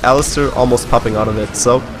yet, and Alistair almost popping out of it.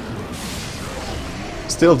 So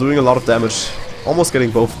still doing a lot of damage. Almost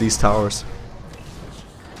getting both of these towers.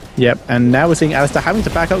 Yep, and now we're seeing Alistair having to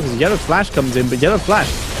back up because Yellow Flash comes in, but Yellow Flash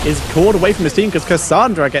is caught away from his team because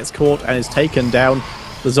Cassandra gets caught and is taken down.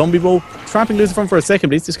 The zombie ball trapping Lucifer for a second,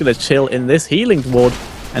 but he's just going to chill in this healing ward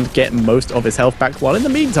and get most of his health back, while in the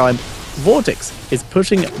meantime, Vortex is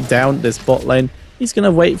pushing down this bot lane. He's going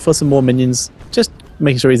to wait for some more minions, just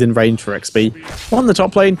making sure he's in range for XP. On the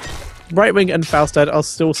top lane, Brightwing and Falstad are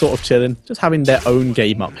still sort of chilling, just having their own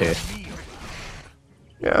game up here.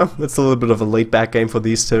 Yeah, it's a little bit of a laid back game for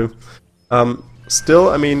these two. Still,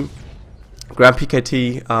 I mean, Grand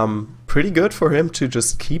PKT, pretty good for him to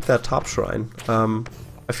just keep that top shrine.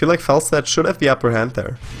 I feel like Falstad should have the upper hand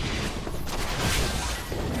there.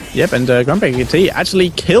 Yep, and Grand PKT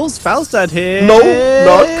actually kills Falstad here. No,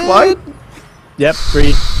 not quite. Yep,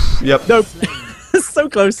 3. Yep. Nope. So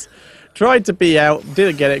close. Tried to be out,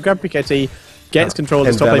 didn't get it. Grand PKT gets control of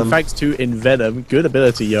this top lane thanks to Envenom. Good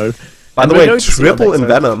ability, yo. By the way, triple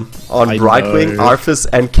Envenom on Brightwing, Arthas,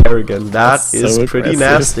 and Kerrigan. That is pretty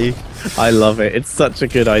nasty. I love it. It's such a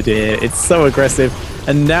good idea. It's so aggressive.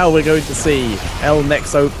 And now we're going to see El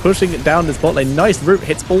Nexo pushing it down this bot lane. Nice root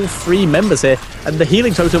hits all 3 members here. And the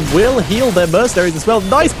healing totem will heal their mercenaries as well.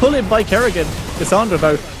 Nice pull-in by Kerrigan. Cassandra,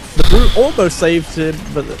 though, the brute almost saved him,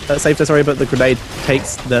 but the grenade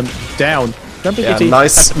takes them down. Yeah,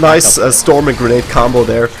 nice storming grenade combo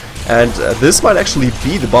there. And this might actually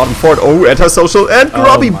be the bottom fort. Oh, Antisocial and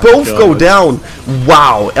Grubby both go down.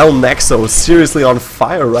 Wow, El Nexo is seriously on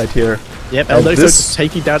fire right here. Yep, El Nexo just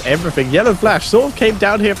taking down everything. Yellow Flash sort of came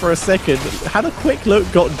down here for a second, had a quick look,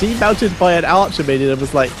 got demounted by an archer minion and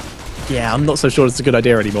was like, yeah, I'm not so sure it's a good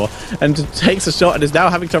idea anymore. And takes a shot and is now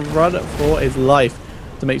having to run for his life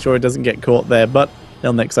to make sure it doesn't get caught there. But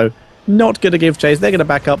El Nexo not going to give chase. They're going to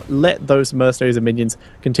back up, let those mercenaries and minions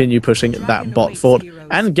continue pushing that bot fort,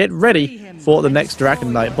 and get ready for the next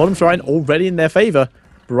Dragon Knight. Bottom shrine already in their favor.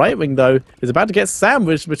 Brightwing, though, is about to get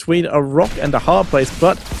sandwiched between a rock and a hard place,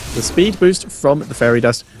 but the speed boost from the Fairy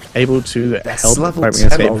Dust able to help level Brightwing 10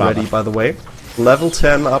 escape already, by the way. Level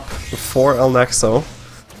 10 up for El Nexo.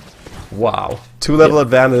 Wow. 2-level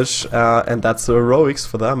advantage, and that's the heroics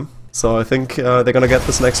for them. So I think they're going to get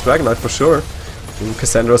this next Dragon Knight for sure.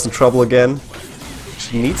 Cassandra's in trouble again.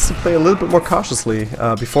 She needs to play a little bit more cautiously,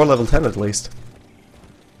 before level 10 at least.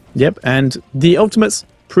 Yep, and the ultimates,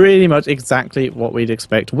 pretty much exactly what we'd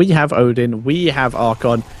expect. We have Odin, we have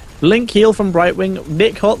Archon, Blink heal from Brightwing,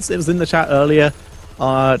 Nick Hotz, it was in the chat earlier,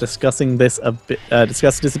 discussing this a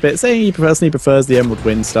bit, saying he personally prefers the Emerald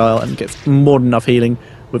Wind style and gets more than enough healing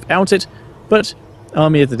without it, but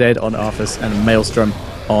Army of the Dead on Arthas and Maelstrom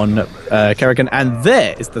on Kerrigan, and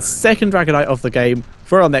there is the second Dragon Knight of the game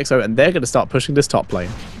for El Nexo, and they're going to start pushing this top lane.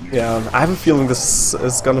 Yeah, I have a feeling this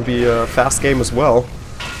is going to be a fast game as well.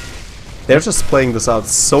 They're just playing this out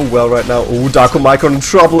so well right now. Ooh, Darko Micron in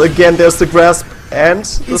trouble again. There's the grasp and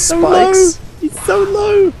the spikes. He's so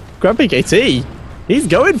low. Grand PKT, he's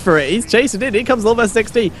going for it. He's chasing in. Here comes Lawless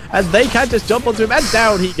XD, and they can just jump onto him, and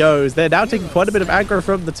down he goes. They're now taking quite a bit of aggro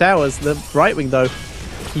from the towers. The Brightwing, though,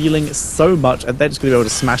 healing so much, and they're just going to be able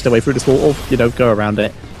to smash their way through this wall, or, you know, go around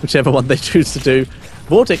it, whichever one they choose to do.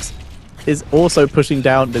 Vortex is also pushing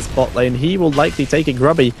down this bot lane. He will likely take a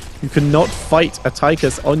Grubby. You cannot fight a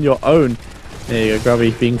Tychus on your own. There you go,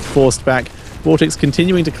 Grubby being forced back. Vortex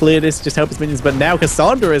continuing to clear this, just help his minions, but now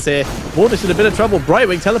Cassandra is here. Vortex in a bit of trouble.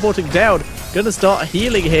 Brightwing teleporting down. Gonna start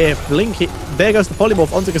healing here. Blink hit. There goes the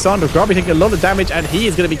polymorph onto Cassandra. Grubby taking a lot of damage, and he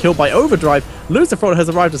is going to be killed by Overdrive. Lucifer has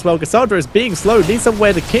arrived as well. Cassandra is being slowed, needs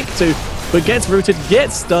somewhere to kick to, but gets rooted,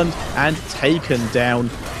 gets stunned, and taken down.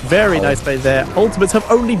 Very nice play there. Ultimates have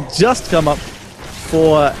only just come up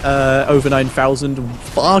for over 9,000.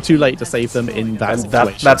 Far too late to save them in that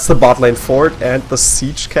situation. That's the bot lane fort, and the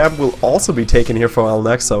siege camp will also be taken here for El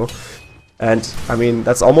Nexo. And, I mean,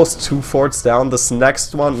 that's almost 2 forts down. This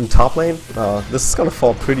next one in top lane, this is going to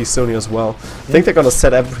fall pretty soon here as well. I think they're going to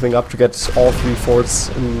set everything up to get all 3 forts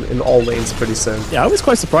in all lanes pretty soon. Yeah, I was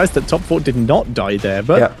quite surprised that top fort did not die there,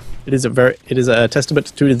 but it is a testament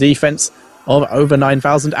to the defense of over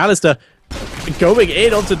 9,000. Alistair going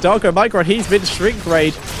in onto Darko Micron. He's been shrink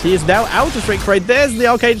raid. He is now out of shrink raid. There's the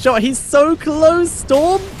arcane shot. He's so close.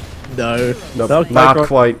 Storm? No, not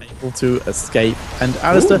quite able to escape. And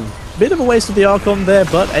Alistair, bit of a waste of the Archon there,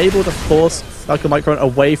 but able to force Darko Micron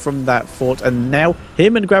away from that fort. And now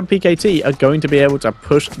him and Grand PKT are going to be able to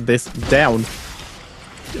push this down.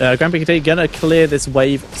 Grand PKT gonna clear this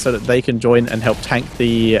wave so that they can join and help tank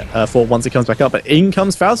the fort once it comes back up. But in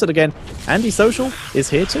comes Falstad again. Antisocial is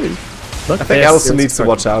here too. Look, I think Alistair needs to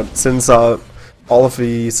watch out, since all of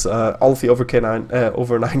the over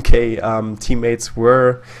 9k teammates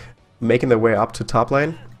were making their way up to top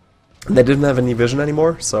lane. And they didn't have any vision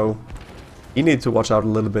anymore, so he needed to watch out a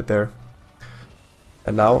little bit there.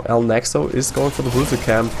 And now Nexo is going for the Bruiser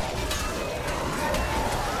camp.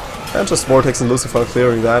 And just Vortex and Lucifer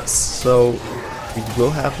clearing that, so we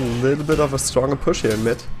will have a little bit of a stronger push here in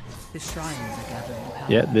mid.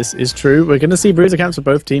 Yeah, this is true. We're going to see Bruiser camps for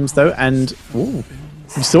both teams though, and ooh,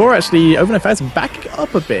 we saw actually Overnight back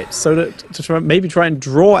up a bit so that to maybe try and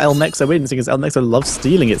draw Nexo in, because Nexo loves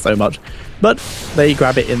stealing it so much. But they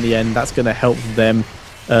grab it in the end. That's going to help them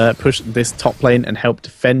push this top lane and help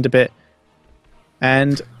defend a bit.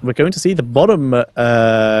 And we're going to see the bottom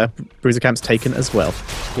Bruiser camps taken as well.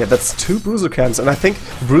 Yeah, that's 2 Bruiser camps, and I think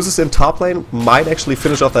Bruisers in top lane might actually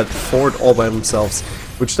finish off that fort all by themselves,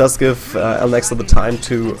 which does give Nexo the time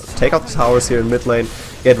to take out the towers here in mid lane,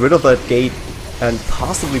 get rid of that gate, and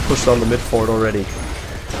possibly push down the mid fort already.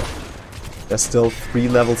 They're still 3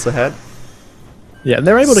 levels ahead. Yeah, and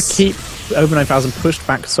they're able to keep over 9,000 pushed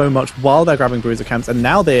back so much while they're grabbing Bruiser camps, and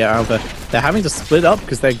now they're having to split up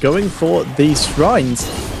because they're going for these shrines.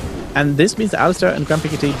 And this means that Alistair and Grand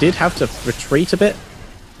Piketty did have to retreat a bit,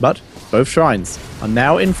 but both shrines are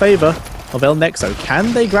now in favor of Nexo.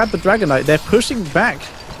 Can they grab the Dragon Knight? They're pushing back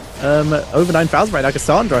over 9,000 right now.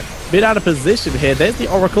 Cassandra, a bit out of position here. There's the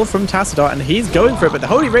Oracle from Tassadar, and he's going for it, but the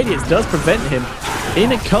Holy Radiance does prevent him.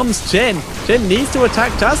 In it comes Chen. Chen needs to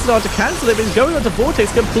attack Tassadar to cancel it, but he's going onto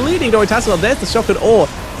Vortex, completely ignoring Tassadar. There's the Shock and Awe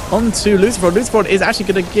onto Lucifer. Lucifer is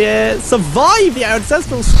actually going to survive the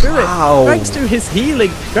Ancestral Spirit thanks to his healing.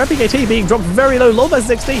 Grand PKT being dropped very low. Low versus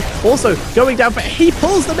XT also going down, but he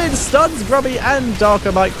pulls them in, stuns Grubby and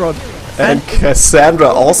Darker Micron. And Cassandra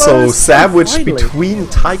also sandwiched between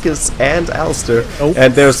Tychus and Alistair.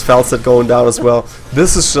 And there's Falset going down as well.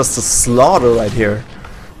 This is just a slaughter right here.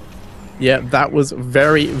 Yeah, that was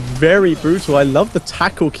very, very brutal. I love the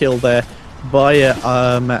tackle kill there by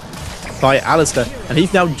Alistair. And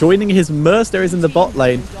he's now joining his mercenaries in the bot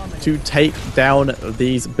lane to take down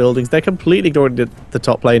these buildings. They're completely ignoring the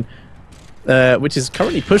top lane, which is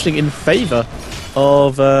currently pushing in favor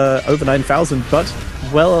of over 9,000. But,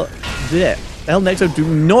 well, yeah, Nexo do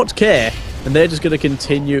not care. And they're just going to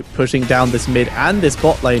continue pushing down this mid and this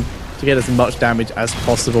bot lane to get as much damage as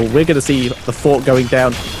possible. We're going to see the fort going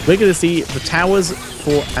down. We're going to see the towers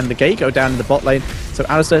and the gate go down in the bot lane. So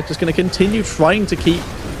Alistair just going to continue trying to keep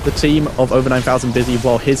the team of over 9,000 busy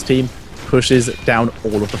while his team pushes down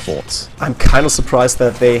all of the forts. I'm kind of surprised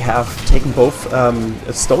that they have taken both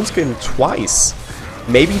Stone Skin twice.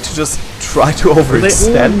 Maybe to just try to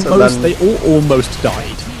overextend. They all almost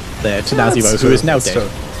died there to Nazivo, who is now dead.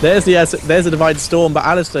 There's a Divine Storm, but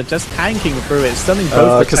Alistair just tanking through it, stunning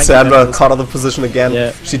both. Cassandra caught out of position again.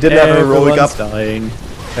 Yeah. She didn't have her heroic up. Dying.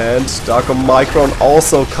 And Darker Micron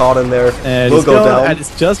also caught in there. And will go down. And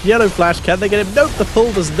it's just Yellow Flash. Can they get him? Nope, the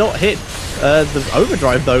pull does not hit. The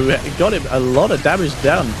Overdrive, though, got him a lot of damage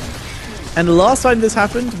done. And last time this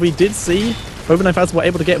happened, we did see over 9,000 were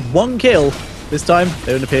able to get 1 kill. This time,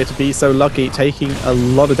 they don't appear to be so lucky, taking a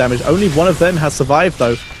lot of damage. Only one of them has survived,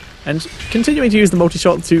 though. And continuing to use the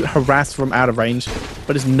multi-shot to harass from out of range,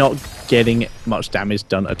 but is not getting much damage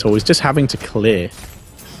done at all. He's just having to clear.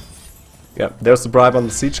 Yeah, there's the bribe on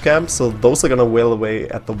the siege camp, so those are gonna wail away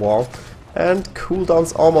at the wall. And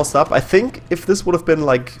cooldown's almost up. I think if this would have been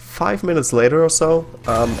like 5 minutes later or so,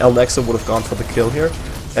 Nexo would have gone for the kill here,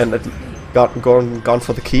 and gone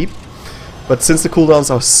for the keep. But since the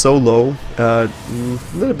cooldowns are so low, a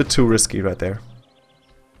little bit too risky right there.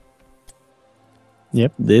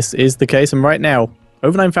 Yep, this is the case, and right now,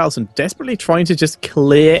 over 9,000 desperately trying to just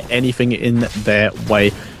clear anything in their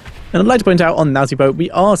way. And I'd like to point out on Nazibo, we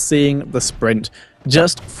are seeing the sprint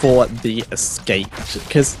just for the escape,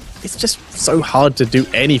 because it's just so hard to do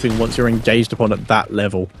anything once you're engaged upon at that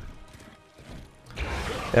level.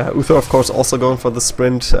 Yeah, Uther, of course, also going for the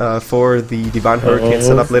sprint for the Divine Hurricane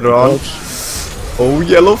setup later on. Oh,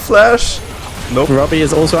 Yellow Flash! Nope. Grubby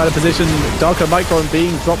is also out of position. Darker Micron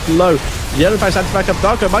being dropped low. Yellow Flash had to back up.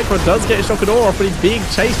 Darker Micron does get a shock and awe off, but he's being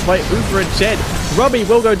chased by Uther and Jed. Grubby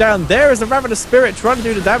will go down. There is the Ravenous Spirit trying to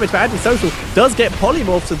do the damage, but Antisocial does get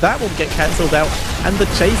polymorphed, so that will get cancelled out. And the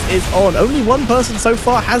chase is on. Only one person so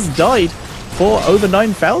far has died for over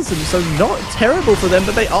 9,000, so not terrible for them,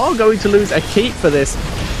 but they are going to lose a keep for this.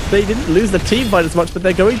 They didn't lose the team fight as much, but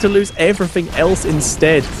they're going to lose everything else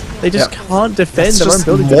instead. They just can't defend their own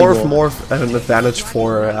buildings anymore. More of an advantage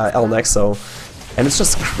for Nexo. And it's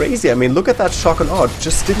just crazy. I mean, look at that Shock and Awe.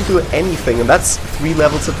 Just didn't do anything, and that's 3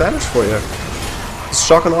 levels advantage for you.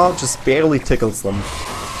 Shock and Awe just barely tickles them.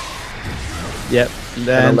 Yep.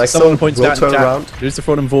 And Nexo someone pointed will out in turn chat, around.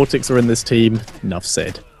 Lucifer and Vortex are in this team. Enough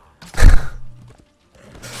said.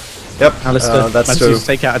 Yep, Alistair that's managed true. to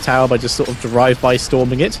take out a tower by just sort of drive-by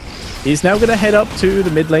storming it. He's now going to head up to the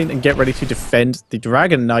mid lane and get ready to defend the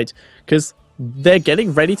Dragon Knight, because they're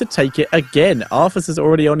getting ready to take it again. Arthas is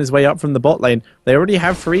already on his way up from the bot lane. They already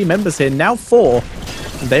have 3 members here, now 4.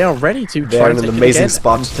 They are ready to They're try in and an take amazing it again.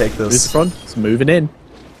 spot to take this. Lucifron is moving in.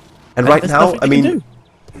 And right there's now, nothing I they can mean, do.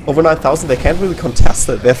 over 9,000, they can't really contest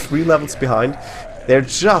it. They're 3 levels behind. They're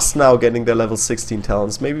just now getting their level 16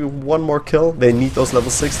 talents. Maybe one more kill. They need those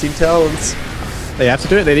level 16 talents. They have to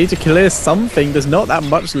do it. They need to clear something. There's not that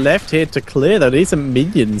much left here to clear. They need some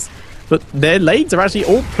minions. But their lanes are actually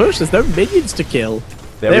all pushed. There's no minions to kill.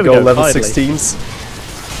 There we go, level finally. 16s.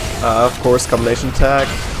 Of course, combination attack.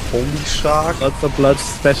 Holy shock. Blood for blood,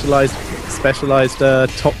 specialized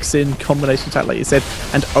toxin combination attack, like you said,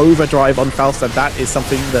 and overdrive on Falstad. That is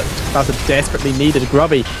something that Falstad desperately needed.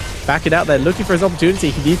 Grubby back it out there, looking for his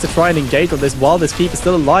opportunity. He needs to try and engage on this while this keeper's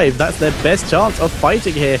still alive. That's their best chance of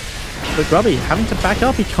fighting here. But Grubby having to back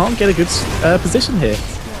up. He can't get a good position here.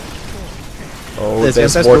 Oh,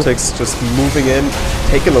 there's Vortex just moving in,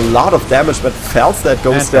 taking a lot of damage, but Falstad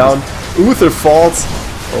goes down. Uther falls.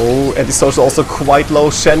 Oh, Antisocial also quite low.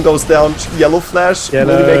 Shen goes down. Yellow Flash. Will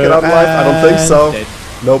he make it out alive? I don't think so. Dead.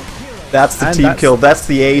 Nope. That's the team kill. That's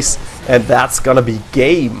the ace. And that's gonna be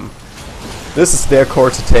game. This is their core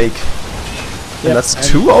to take. And that's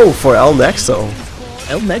 2-0 for El Nexo.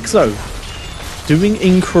 El Nexo doing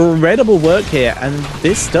incredible work here. And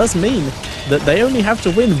this does mean that they only have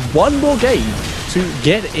to win one more game to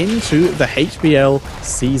get into the HBL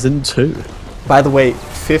Season 2. By the way,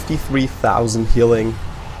 53,000 healing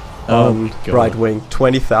on Brightwing,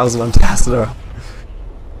 20,000 on Tassadar.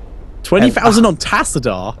 20,000 on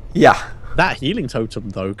Tassadar? Yeah. That healing totem,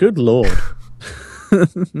 though, good lord.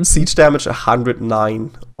 Siege damage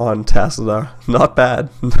 109 on Tassadar. Not bad.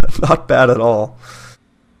 Not bad at all.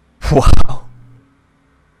 Wow.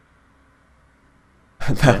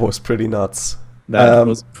 That was pretty nuts. That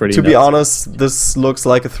was pretty To nuts. be honest, this looks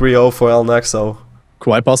like a 3-0 for El Nexo.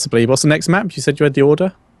 Quite possibly. What's the next map? You said you had the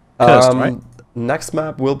order? Cursed, right? Next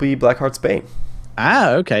map will be Blackheart's Bane.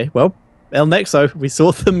 Ah, okay. Well, El Nexo, we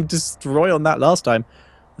saw them destroy on that last time.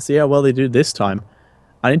 Let's see how well they do this time.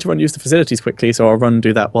 I need to run use the facilities quickly, so I'll run and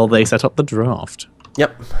do that while they set up the draft.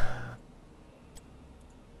 Yep.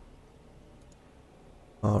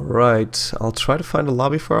 Alright, I'll try to find a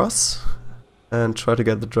lobby for us and try to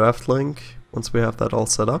get the draft link once we have that all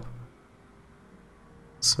set up.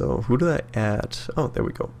 So, who did I add? Oh, there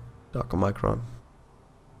we go. Dark Omicron.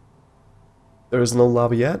 There is no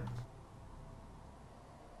lobby yet.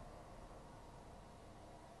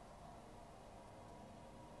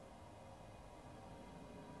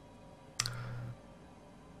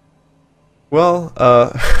 Well,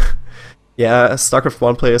 yeah, StarCraft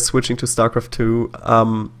 1 players switching to StarCraft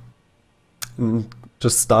 2,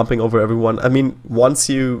 just stomping over everyone. I mean, once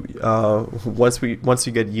you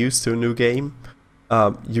get used to a new game,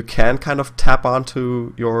 you can kind of tap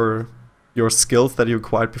onto your skills that you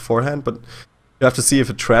acquired beforehand, but you have to see if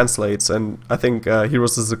it translates. And I think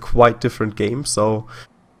Heroes is a quite different game, so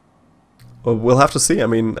we'll have to see. I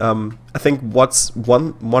mean, I think what's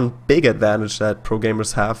one big advantage that pro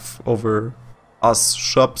gamers have over us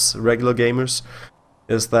shops, regular gamers,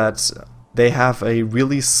 is that they have a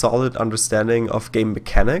really solid understanding of game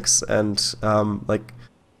mechanics and like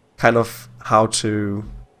kind of how to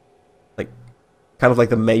kind of like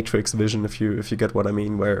the Matrix vision, if you get what I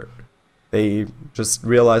mean, where they just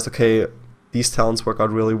realize, okay, these talents work out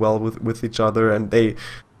really well with each other, and they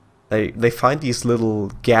find these little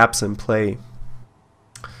gaps in play.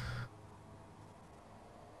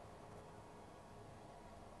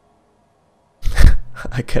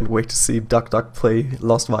 I can't wait to see Duck play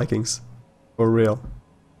Lost Vikings. For real.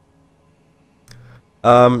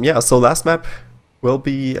 Yeah, so last map will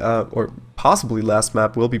be, or possibly last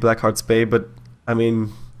map will be Blackheart's Bay, but I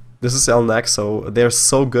mean, this is El Nexo, so they're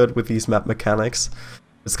so good with these map mechanics.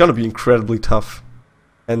 It's gonna be incredibly tough.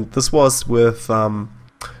 And this was with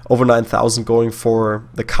over 9,000 going for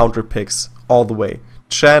the counter picks all the way.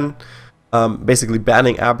 Chen, basically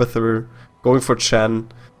banning Abathur, going for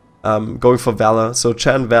Chen, going for Vala. So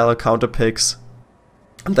Chen, Vala, counter picks.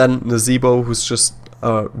 And then Nazeebo, who's just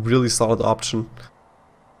a really solid option.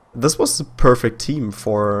 This was the perfect team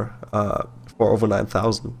for over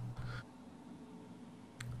 9,000.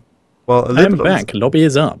 Well, a little I'm back. Lobby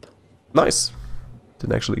is up. Nice.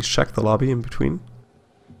 Didn't actually check the lobby in between.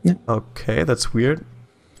 Yeah. Okay, that's weird.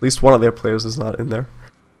 At least one of their players is not in there.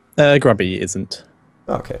 Grubby isn't.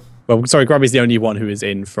 Okay. Well, sorry, Grubby's the only one who is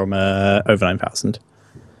in from over 9,000.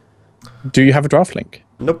 Do you have a draft link?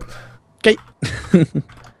 Nope. Okay.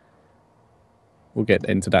 We'll get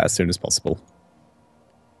into that as soon as possible.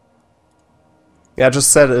 Yeah, I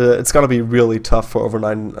just said it's gonna be really tough for over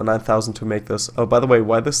 9,000 to make this. Oh, by the way,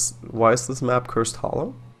 why is this map Cursed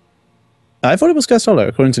Hollow? I thought it was Cursed Hollow,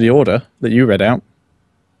 according to the order that you read out.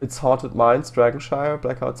 It's Haunted Mines, Dragonshire,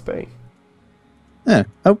 Blackheart's Bay. Yeah.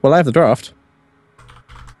 Oh, well, I have the draft.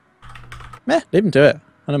 Meh, leave him to it.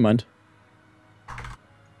 I don't mind.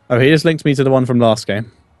 Oh, he just linked me to the one from last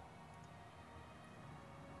game.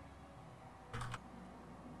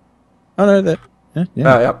 Oh, no, that... Yeah.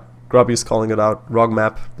 Yeah. Grubby's calling it out. Wrong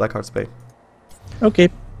map, Blackheart's Bay. Okay.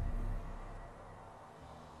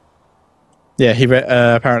 Yeah, he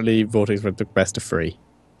apparently Vortex read the best of 3.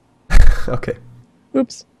 Okay.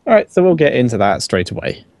 Oops. Alright, so we'll get into that straight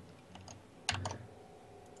away.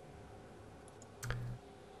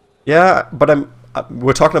 Yeah, but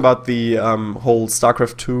we're talking about the whole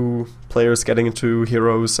StarCraft 2 players getting into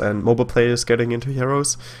heroes and mobile players getting into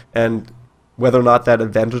heroes, and whether or not that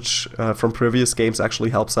advantage from previous games actually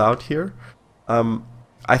helps out here.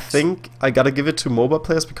 I think I gotta give it to mobile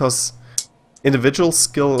players because individual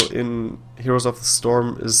skill in Heroes of the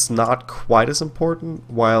Storm is not quite as important,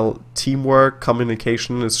 while teamwork,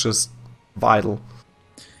 communication is just vital.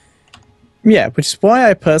 Yeah, which is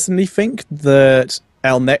why I personally think that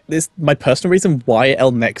this my personal reason why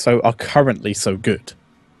El Nexo are currently so good.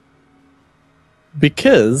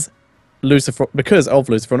 Because of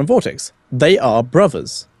Lucifer and Vortex. They are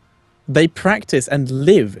brothers. They practice and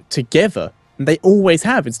live together. And they always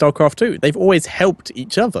have in StarCraft 2. They've always helped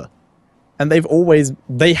each other. And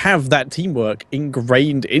they have that teamwork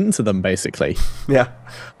ingrained into them, basically. Yeah.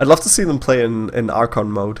 I'd love to see them play in Archon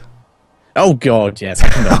mode. Oh god, yes, I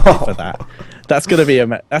cannot wait for that. That's gonna be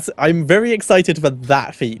I'm very excited for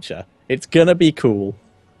that feature. It's gonna be cool.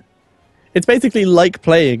 It's basically like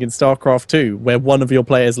playing in StarCraft 2, where one of your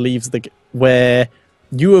players leaves where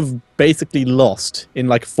you have basically lost in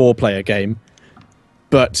like a 4-player game,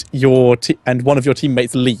 but and one of your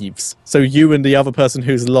teammates leaves. So you and the other person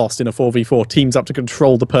who's lost in a 4v4 teams up to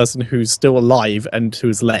control the person who's still alive and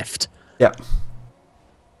who's left. Yeah.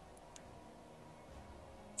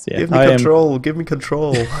 So yeah, give me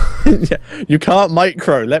control. Yeah, you can't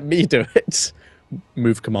micro, let me do it.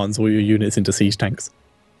 Move commands all your units into siege tanks.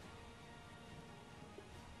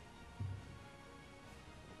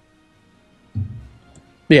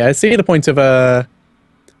 Yeah, I see the point of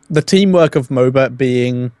the teamwork of MOBA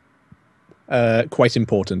being quite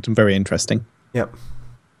important and very interesting. Yep.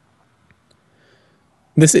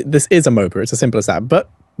 This is a MOBA, it's as simple as that. But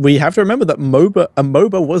we have to remember that a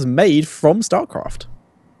MOBA was made from StarCraft.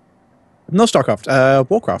 Not StarCraft,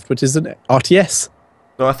 Warcraft, which is an RTS.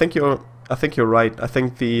 No, I think you're right. I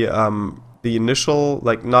think the initial,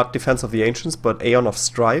 like, not Defense of the Ancients, but Aeon of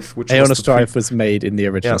Strife, which Aeon of Strife was made in the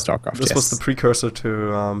original StarCraft. This was the precursor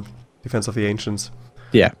to Defense of the Ancients.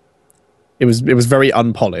 Yeah, it was very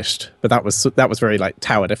unpolished, but that was very like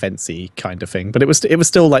tower defense-y kind of thing. But it was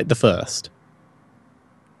still like the first.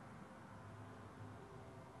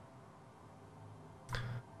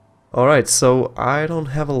 All right, so I don't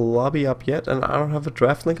have a lobby up yet, and I don't have a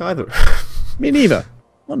draft link either. Me neither.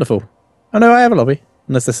 Wonderful. Oh no, I have a lobby.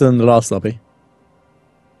 Unless this is in the last lobby.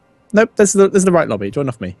 Nope, this is the right lobby. Join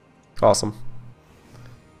off me. Awesome.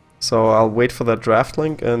 So I'll wait for that draft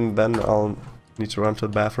link, and then I'll need to run to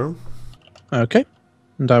the bathroom. Okay.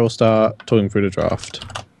 And I will start talking through the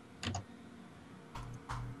draft.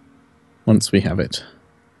 Once we have it.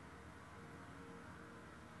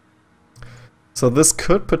 So this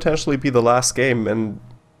could potentially be the last game, and...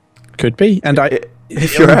 Could be. And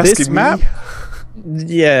if you're asking me...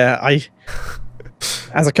 Yeah,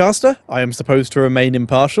 as a caster, I am supposed to remain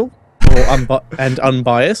impartial and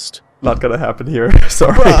unbiased. Not gonna happen here.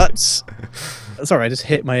 Sorry. But sorry, I just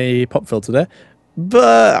hit my pop filter there.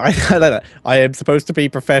 But I like that. I am supposed to be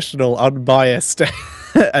professional, unbiased,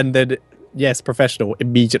 and then yes, professional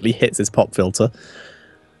immediately hits his pop filter.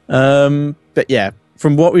 But yeah,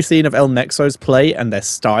 from what we've seen of El Nexo's play and their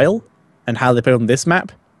style and how they play on this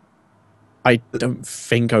map, I don't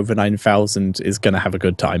think over 9,000 is going to have a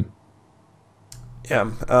good time. Yeah,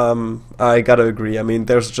 I gotta agree. I mean,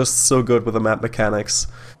 they're just so good with the map mechanics.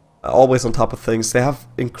 Always on top of things. They have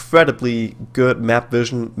incredibly good map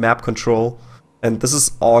vision, map control, and this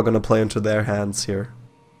is all going to play into their hands here.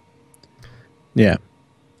 Yeah.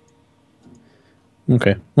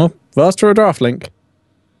 Okay. Well, ask for a draft link.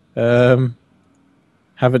 Haven't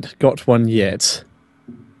got one yet.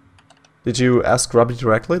 Did you ask Robbie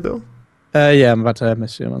directly, though? Yeah, I'm about to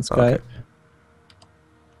message him on Skype. Okay.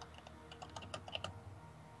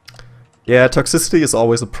 Yeah, toxicity is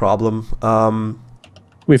always a problem.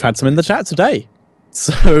 We've had some in the chat today.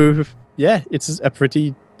 So, yeah,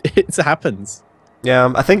 it happens.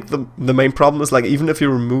 Yeah, I think the main problem is, like, even if you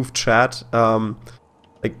remove chat,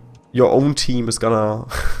 like, your own team is gonna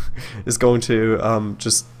is going to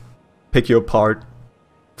just pick you apart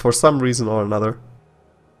for some reason or another.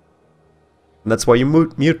 And that's why you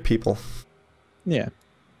mute people. Yeah.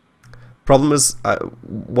 Problem is,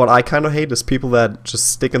 what I kind of hate is people that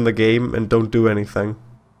just stick in the game and don't do anything.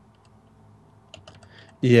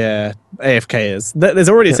 Yeah, AFKers. There's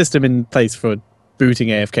already a system in place for booting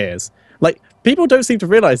AFKers. Like, people don't seem to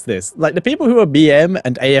realize this. Like, the people who are BM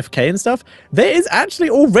and AFK and stuff, there is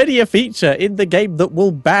actually already a feature in the game that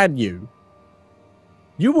will ban you.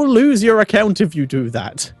 You will lose your account if you do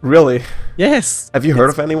that. Really? Yes. Have you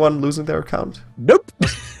heard of anyone losing their account? Nope.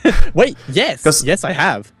 Wait, yes. Yes, I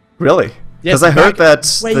have. Really? Yes, because I heard that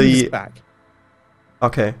the back.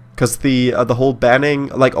 Okay, because the whole banning,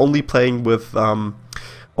 like only playing with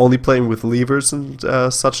levers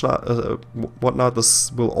and such whatnot,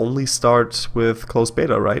 this will only start with closed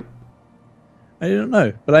beta, right? I don't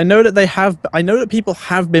know, but I know that they have. I know that people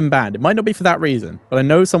have been banned. It might not be for that reason, but I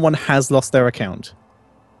know someone has lost their account.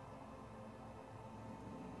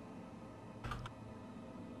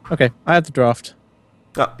 Okay, I have the draft.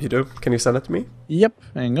 Ah, you do? Can you send it to me? Yep,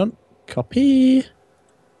 hang on. Copy.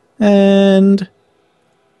 And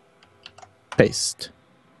paste.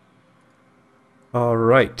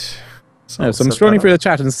 Alright. So I'm scrolling through the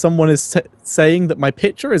chat and someone is saying that my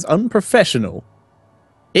picture is unprofessional.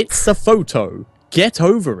 It's a photo. Get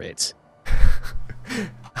over it.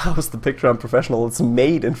 How is the picture unprofessional? It's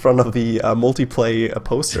made in front of the multiplayer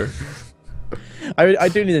poster. I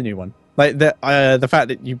do need a new one. Like the fact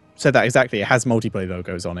that you said that exactly, it has multiplayer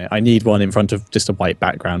logos on it. I need one in front of just a white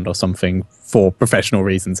background or something for professional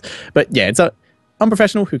reasons. But yeah, it's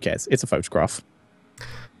unprofessional. Who cares? It's a photograph.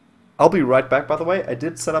 I'll be right back, by the way. I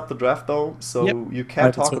did set up the draft, though, so you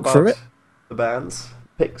can talk about the bands,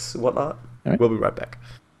 picks, whatnot. Right. We'll be right back.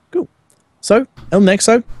 Cool. So, El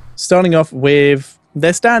Nexo, starting off with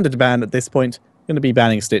their standard ban at this point, going to be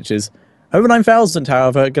banning Stitches. Over 9,000,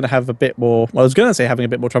 however, going to have a bit more... Well, I was going to say having a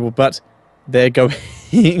bit more trouble, but they're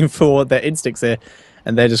going for their instincts here,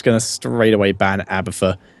 and they're just going to straight away ban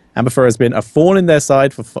Abathur. Abathur has been a thorn in their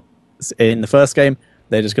side in the first game.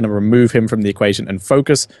 They're just going to remove him from the equation and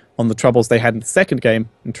focus on the troubles they had in the second game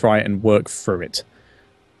and try and work through it.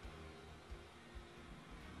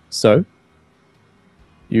 So,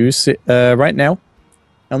 you see, right now,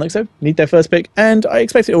 El Nexo need their first pick, and I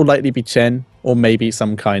expect it will likely be Chen or maybe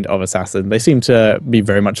some kind of assassin. They seem to be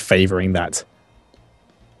very much favoring that.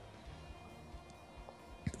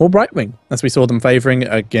 Or Brightwing, as we saw them favoring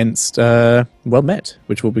against Well Met,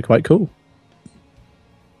 which will be quite cool.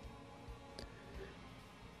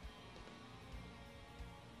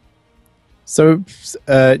 So,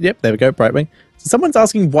 yep, there we go, Brightwing. So someone's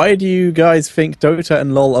asking, why do you guys think Dota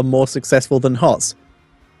and LoL are more successful than HOTS?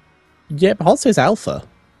 Yep, HOTS is alpha.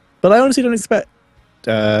 But I honestly don't expect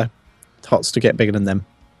HOTS to get bigger than them.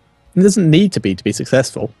 It doesn't need to be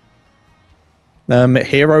successful.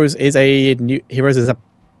 Heroes is a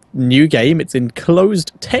new game. It's in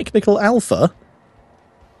closed technical alpha.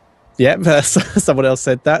 Yep, someone else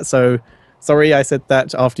said that. So sorry I said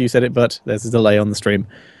that after you said it, but there's a delay on the stream.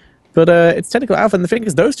 But it's technical alpha, and the thing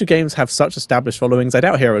is, those two games have such established followings. I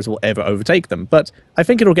doubt Heroes will ever overtake them, but I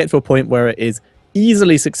think it'll get to a point where it is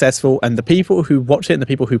easily successful, and the people who watch it and the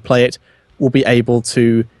people who play it will be able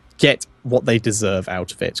to get what they deserve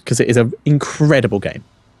out of it, because it is an incredible game.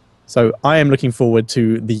 So I am looking forward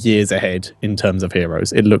to the years ahead in terms of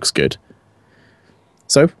Heroes. It looks good.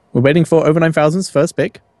 So we're waiting for Over 9,000's first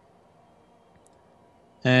pick.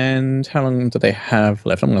 And how long do they have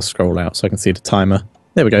left? I'm going to scroll out so I can see the timer.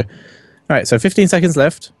 There we go. All right, so 15 seconds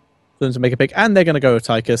left for them to make a pick, and they're going to go with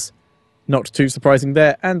Tychus. Not too surprising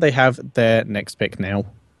there, and they have their next pick now.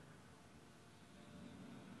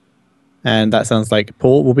 And that sounds like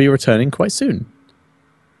Paul will be returning quite soon.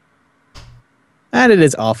 And it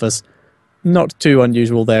is Arthas. Not too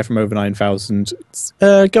unusual there from Over 9,000.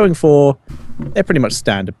 Going for their pretty much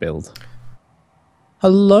standard build.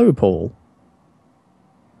 Hello, Paul.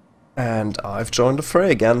 And I've joined the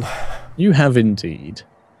fray again. You have indeed.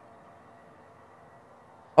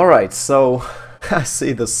 Alright, so I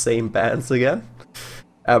see the same bands again.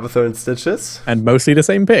 Abathur and Stitches. And mostly the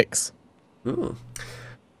same picks. You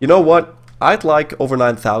know what? I'd like Over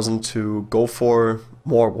 9,000 to go for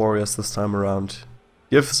more warriors this time around.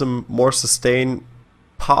 Give some more sustain,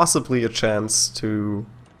 possibly a chance to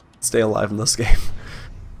stay alive in this game.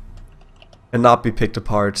 And not be picked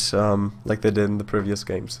apart like they did in the previous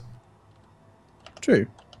games. True.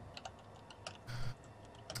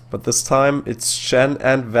 But this time it's Shen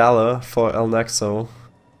and Valor for El Nexo.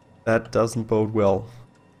 That doesn't bode well.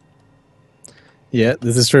 Yeah,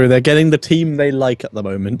 this is true. They're getting the team they like at the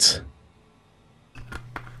moment.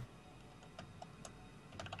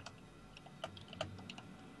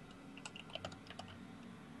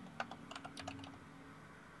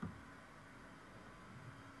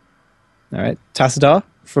 All right, Tassadar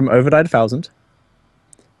from Over 9000.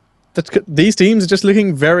 These teams are just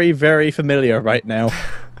looking very, very familiar right now.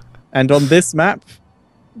 And on this map,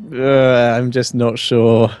 I'm just not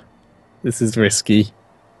sure. This is risky.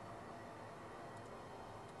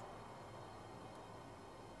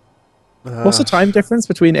 What's the time difference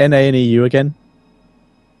between NA and EU again?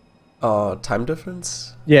 Time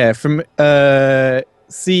difference? Yeah, from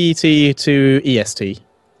CET to EST.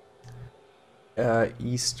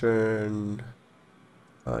 Eastern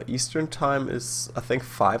time is, I think,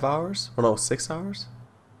 5 hours? Or no, 6 hours?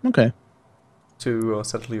 Okay. To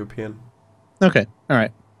Central European. Okay,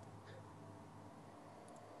 alright.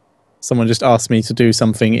 Someone just asked me to do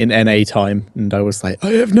something in NA time, and I was like,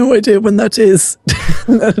 I have no idea when that is.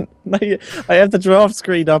 I have the draft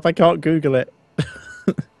screen up, I can't Google it.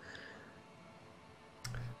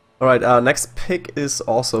 Alright, next pick is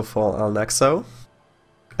also for El Nexo.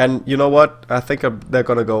 And you know what? I think they're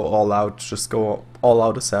gonna go all out, just go all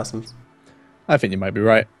out assassins. I think you might be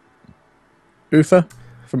right. Ufa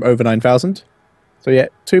from Over 9000. So yeah,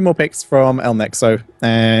 2 more picks from El Nexo,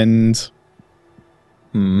 and...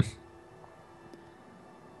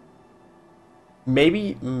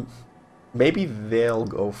 Maybe they'll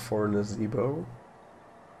go for Nazebo.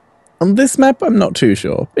 On this map, I'm not too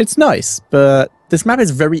sure. It's nice, but this map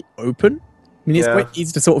is very open. I mean, it's quite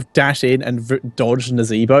easy to sort of dash in and dodge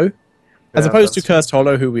Nazebo. As opposed to Cursed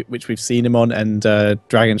Hollow, which we've seen him on, and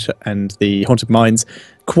Dragon and the Haunted Mines.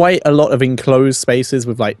 Quite a lot of enclosed spaces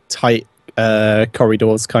with like tight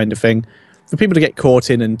corridors kind of thing. For people to get caught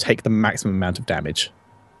in and take the maximum amount of damage.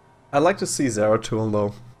 I'd like to see Zeratul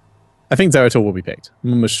though. I think Zeratul will be picked.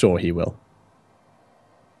 I'm almost sure he will.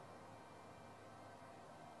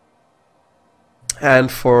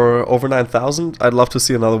 And for Over 9000, I'd love to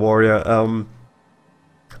see another warrior.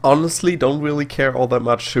 Honestly, don't really care all that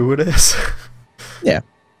much who it is. Yeah.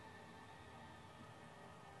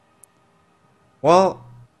 Well,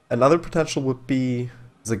 another potential would be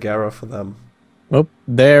Zagara for them. Well,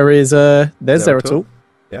 there's Zeratul.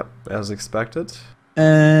 Yep, as expected.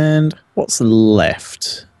 And what's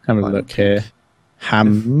left? Have a look here.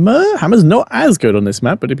 Hammer? Hammer's not as good on this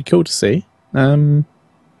map, but it'd be cool to see.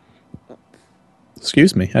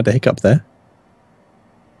 Excuse me, I had a hiccup there.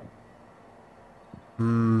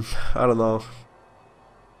 I don't know.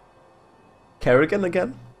 Kerrigan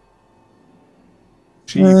again?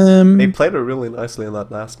 They played her really nicely in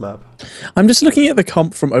that last map. I'm just looking at the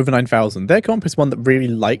comp from Over 9000. Their comp is one that really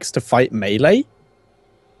likes to fight melee.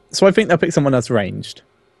 So I think they'll pick someone that's ranged.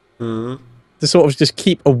 To sort of just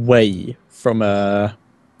keep away from Over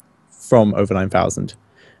 9000.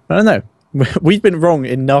 I don't know. We've been wrong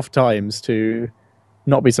enough times to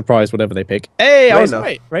not be surprised whatever they pick. Hey, I was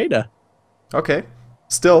right. Raider. Okay.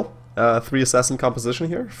 Still, 3 assassin composition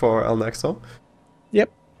here for El Nexo.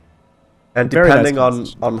 Yep. And depending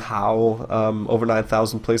on how Over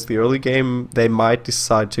 9000 plays the early game, they might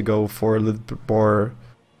decide to go for a little bit more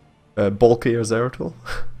bulkier Zeratul.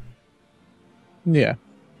 Yeah.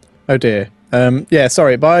 Oh dear. Yeah,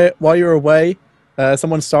 sorry. While you were away,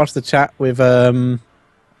 someone started the chat with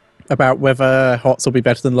about whether HOTS will be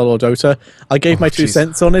better than LoL or Dota. I gave my 2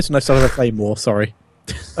 cents on it, and I started a Flame War. Sorry.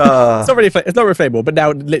 It's not really a Flame War, but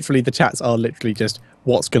now literally the chats are literally just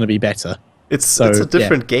what's going to be better. It's a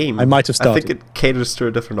different game. I might have started. I think it caters to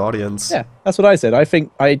a different audience. Yeah, that's what I said. I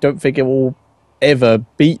don't think it will ever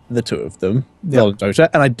beat the 2 of them, LoL and Dota,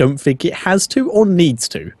 and I don't think it has to or needs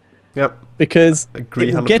to. Yep. Because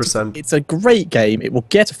agree 100%. It's a great game. It will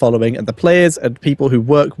get a following, and the players and people who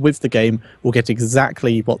work with the game will get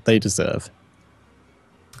exactly what they deserve.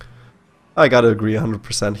 I gotta agree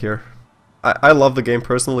 100% here. I love the game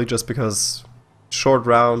personally just because short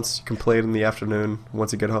rounds, you can play it in the afternoon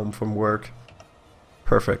once you get home from work.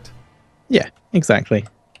 Perfect. Yeah, exactly.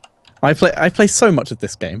 I play so much of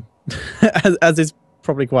this game, as is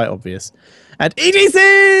probably quite obvious. And ETC!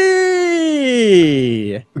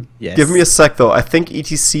 Yes. Give me a sec though. I think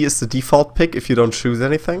ETC is the default pick if you don't choose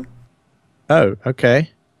anything. Oh, okay.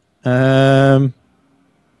 But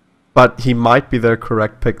he might be their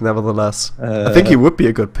correct pick nevertheless. I think he would be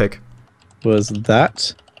a good pick. Was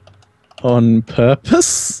that on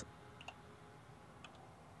purpose?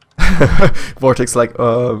 Vortex like,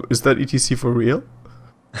 is that ETC for real?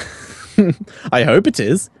 I hope it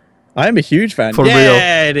is. I am a huge fan. For real.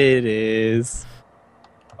 Yeah, it is.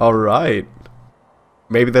 Alright.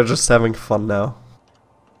 Maybe they're just having fun now.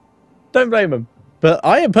 Don't blame them. But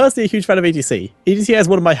I am personally a huge fan of ETC. ETC has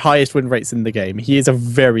one of my highest win rates in the game. He is a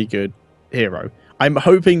very good hero. I'm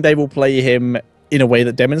hoping they will play him in a way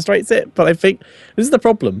that demonstrates it, but I think this is the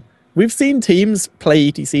problem. We've seen teams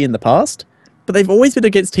play ETC in the past, but they've always been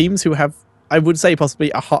against teams who have, I would say,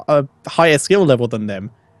 possibly a higher skill level than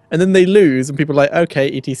them. And then they lose, and people are like,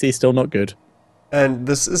 okay, ETC is still not good. And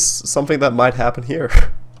this is something that might happen here.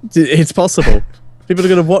 It's possible. People are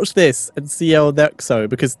going to watch this and see El Nexo,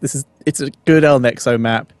 because it's a good El Nexo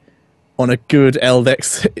map on a good El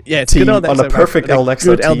Nexo team, good El Nexo on a perfect El Nexo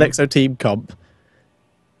good team. El Nexo team comp.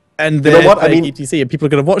 And then ETC, and people are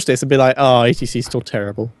going to watch this and be like, "Oh, ETC is still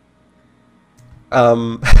terrible."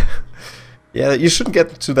 Yeah, you shouldn't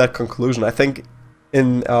get to that conclusion. I think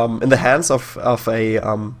in the hands of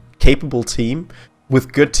a capable team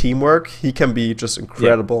with good teamwork, he can be just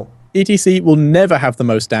incredible. Yeah. ETC will never have the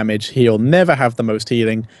most damage, he'll never have the most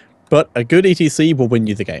healing, but a good ETC will win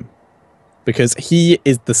you the game. Because he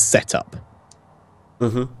is the setup.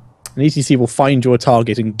 An ETC will find your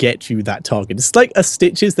target and get you that target. It's like a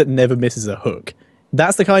Stitches that never misses a hook.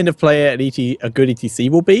 That's the kind of player a good ETC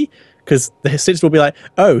will be, because the Stitches will be like,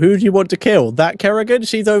 oh, who do you want to kill? That Kerrigan?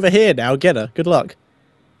 She's over here now, get her, good luck.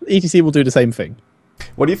 ETC will do the same thing.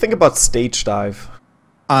 What do you think about Stage Dive?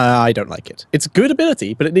 I don't like it. It's a good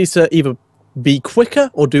ability, but it needs to either be quicker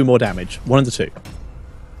or do more damage. One of the two.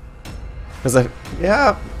 Because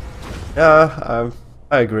I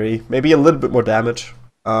agree. Maybe a little bit more damage.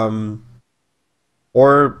 Or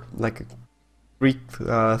like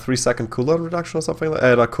 3-second cooldown reduction or something like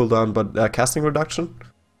that. Not cooldown, but casting reduction.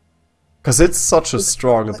 Because it's such a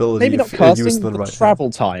strong ability. Maybe not casting, but travel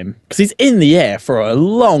time. Because he's in the air for a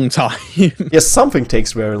long time. Yes, something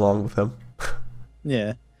takes very long with him.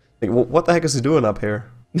 Yeah. Like, what the heck is he doing up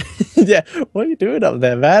here? Yeah, what are you doing up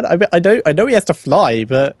there, man? I know he has to fly,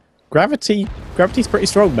 but gravity's pretty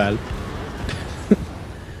strong, man.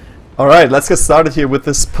 Alright, let's get started here with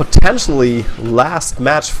this potentially last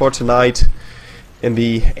match for tonight in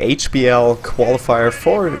the HBL qualifier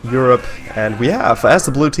for Europe. And we have, as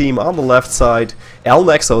the blue team on the left side, El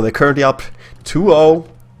Nexo. They're currently up 2-0.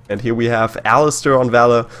 And here we have Alistair on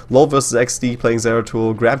Valor, Lol vs XD playing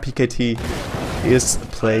Zeratul, Grand PKT is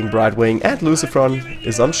playing Brightwing, and Lucifron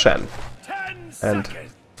is on Shen. And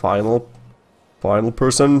final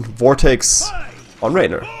person, Vortex on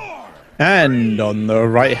Raynor. And on the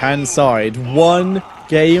right-hand side, one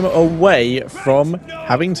game away from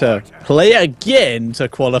having to play again to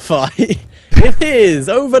qualify. It is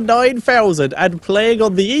over 9,000 and playing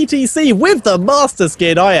on the ETC with the Master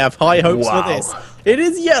Skin. I have high hopes for this. It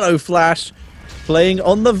is Yellow Flash playing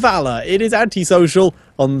on the Valor. It is Antisocial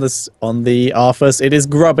on the Arthas. It is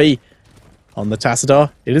Grubby on the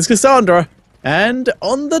Tassadar. It is Cassandra. And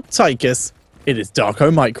on the Tychus, it is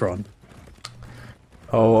Darko Micron.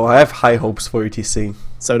 Oh, I have high hopes for ETC.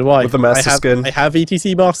 So do I. With the Master Skin. I have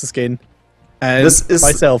ETC Master Skin. And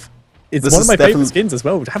myself. It's one of my favorite skins as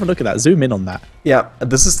well. Have a look at that. Zoom in on that. Yeah,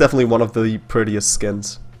 this is definitely one of the prettiest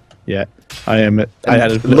skins. Yeah,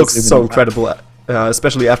 it looks so incredible,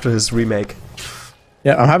 especially after his remake.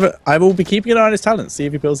 Yeah, I will be keeping an eye on his talent, see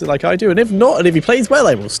if he builds it like I do, and if not, and if he plays well,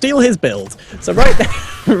 I will steal his build. So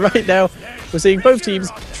right now, we're seeing both teams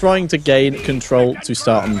trying to gain control to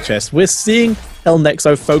start on the chest. We're seeing El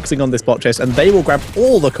Nexo focusing on this bot chest, and they will grab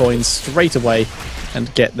all the coins straight away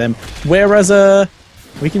and get them. Whereas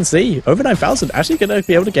we can see over 9,000 actually going to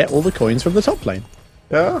be able to get all the coins from the top lane.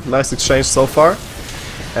 Yeah, nice exchange so far.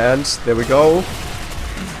 And there we go.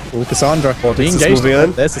 Oh, Cassandra being engaged.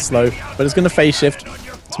 There's the slow, but it's going to phase shift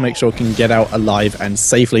to make sure it can get out alive and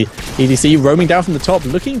safely. EDC roaming down from the top,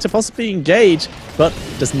 looking to possibly engage, but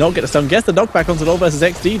does not get the stun. Gets the knockback onto Lol vs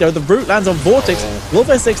XD, though. The root lands on Vortex. Lol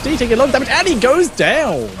vs XD taking a lot of damage, and he goes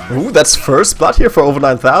down. Ooh, that's first blood here for over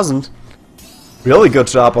 9,000. Really good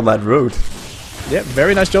job on that root. Yeah,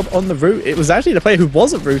 very nice job on the root. It was actually the player who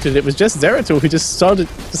wasn't rooted. It was just Zeratul who just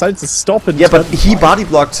decided to stop and... Yeah, but he body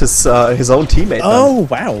blocked his own teammate. Oh,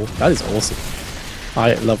 wow. That is awesome.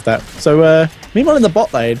 I love that. So, meanwhile in the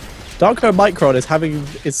bot lane, Darko Micron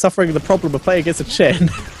is suffering the problem of playing against a Chen.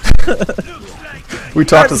 We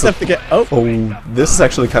talked to oh, this is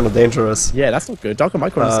actually kind of dangerous. Yeah, that's not good. Darko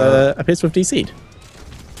Micron appears to have DC'd.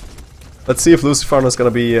 Let's see if Lucifron is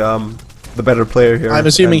going to be the better player here. I'm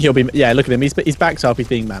assuming he'll be... Yeah, look at him. He's backed up. He's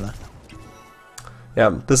being mana.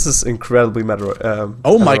 Yeah, this is incredibly meta.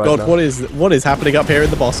 Oh my god, what is happening up here in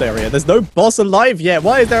the boss area? There's no boss alive yet.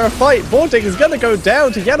 Why is there a fight? Vortex is going to go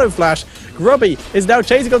down to Yellow Flash. Grubby is now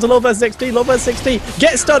chasing onto Lol vs XD. Lol vs XD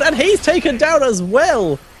gets stunned, and he's taken down as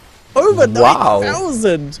well. Over Wow.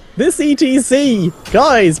 9,000! This ETC!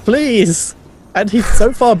 Guys, please! And he's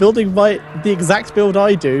so far building the exact build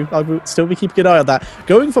I do. I will still be keeping an eye on that.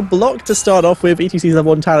 Going for block to start off with. ETC's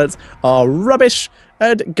level 1 talents are rubbish.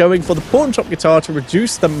 And going for the pawn chop guitar to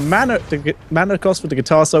reduce the mana cost for the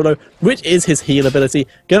guitar solo, which is his heal ability.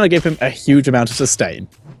 Gonna give him a huge amount of sustain.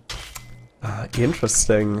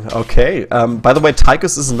 Interesting. Okay. By the way,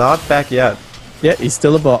 Tychus is not back yet. Yeah, he's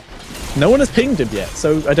still a bot. No one has pinged him yet,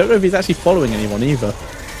 so I don't know if he's actually following anyone either.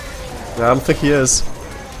 I don't think he is.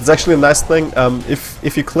 It's actually a nice thing.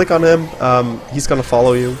 If you click on him, he's gonna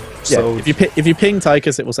follow you. So yeah, if you ping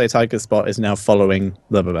Tychus, it will say Tychus bot is now following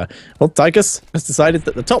blah blah blah. Well, Tychus has decided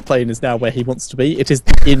that the top lane is now where he wants to be. It is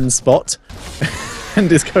the in spot,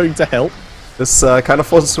 and is going to help. This kind of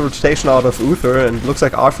forces a rotation out of Uther, and it looks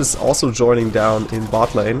like Arf is also joining down in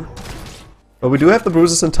bot lane. But we do have the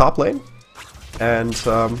bruises in top lane, and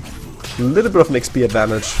a little bit of an XP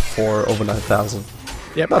advantage for over 9,000.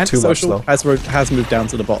 Yep, not too much though. Has moved down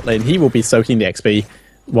to the bot lane. He will be soaking the XP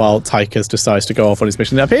while Tychus decides to go off on his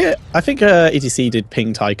mission. Now, I think ETC did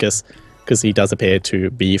ping Tychus because he does appear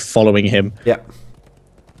to be following him. Yeah.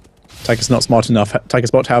 Tychus not smart enough.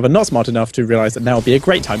 Tychus bot, however, not smart enough to realize that now would be a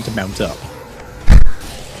great time to mount up.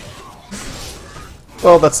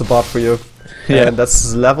 Well, that's the bot for you. Yeah. And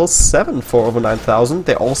that's level 7 for over 9,000.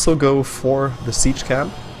 They also go for the siege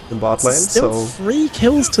camp in bot lane. Still so 3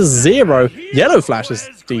 kills to 0. Yellow Flash is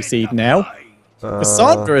DC'd now.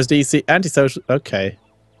 Cassandra is DC. Antisocial. Okay.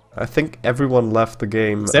 I think everyone left the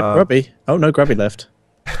game. Except Grubby. Oh no, Grubby left.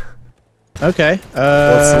 Okay. Once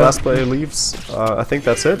the last player leaves, I think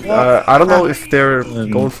that's it. I don't know if they're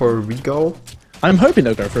going for a rego. I'm hoping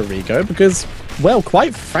they'll go for a rego because, well,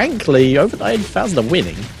 quite frankly, over 9,000 are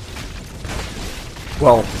winning.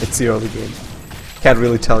 Well, it's the early game. Can't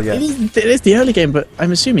really tell yet. It is the early game, but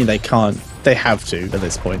I'm assuming they can't. They have to at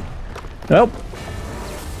this point. Well,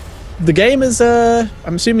 the game is.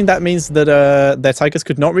 I'm assuming that means that their Tychus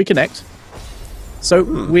could not reconnect. So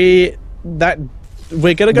we're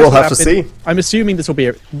gonna go. We'll have to see. I'm assuming this will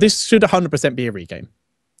be. This should 100% be a regame.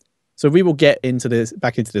 So we will get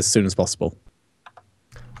back into this as soon as possible.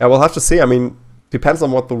 Yeah, we'll have to see. I mean, depends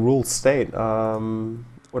on what the rules state.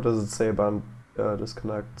 What does it say about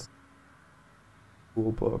disconnect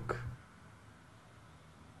rulebook?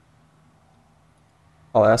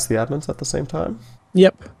 I'll ask the admins at the same time.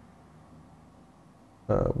 Yep.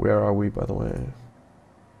 Where are we, by the way?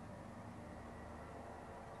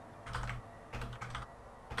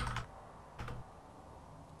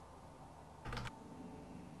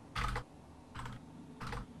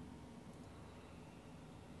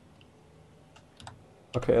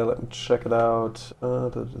 Okay, let me check it out.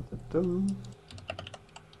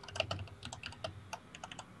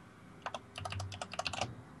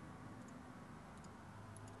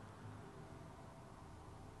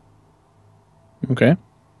 Okay.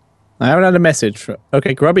 I haven't had a message.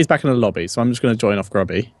 Okay, Grubby's back in the lobby, so I'm just going to join off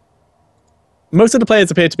Grubby. Most of the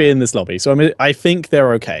players appear to be in this lobby, so I think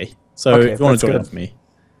they're okay. So okay, if you want to join off me.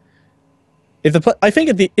 If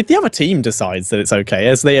the other team decides that it's okay,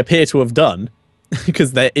 as they appear to have done,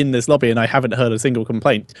 because they're in this lobby and I haven't heard a single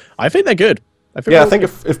complaint, I think they're good. I think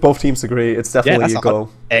if both teams agree, it's definitely a go.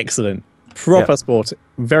 Excellent. Proper sport.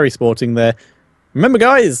 Very sporting there. Remember,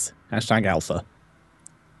 guys, #alpha.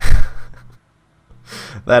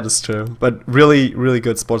 That is true, but really, really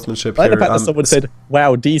good sportsmanship I like here. the fact that someone said,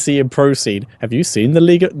 "Wow, DC and Pro Scene. Have you seen the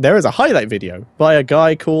league?" There is a highlight video by a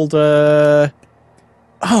guy called.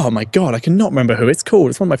 Oh my god, I cannot remember who it's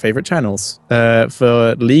called. It's one of my favorite channels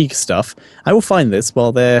for league stuff. I will find this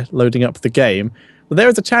while they're loading up the game. But there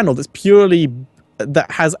is a channel that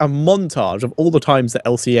has a montage of all the times that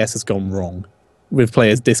LCS has gone wrong with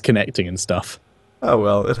players disconnecting and stuff. Oh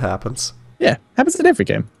well, it happens. Yeah, happens in every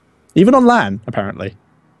game, even on LAN apparently.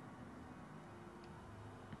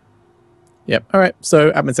 Yep. All right.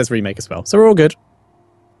 So admin says remake as well. So we're all good.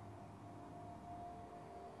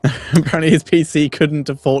 Apparently his PC couldn't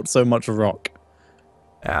afford so much rock.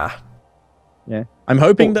 Yeah. Yeah. I'm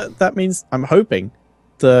hoping that means I'm hoping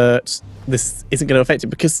that this isn't going to affect it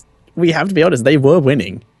because we have to be honest, they were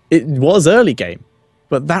winning. It was early game,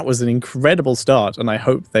 but that was an incredible start, and I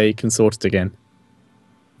hope they can sort it again.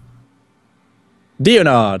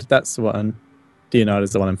 Dionard, that's the one. Dionard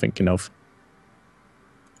is the one I'm thinking of.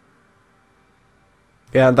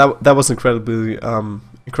 Yeah, that was incredibly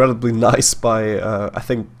nice by I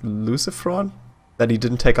think Lucifron that he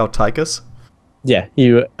didn't take out Tychus. Yeah,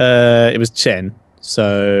 it was Chen,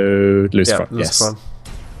 so Lucifron. Yeah, yes. Lucifron.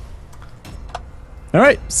 All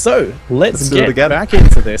right, so let's get back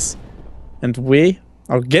into this, and we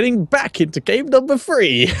are getting back into game number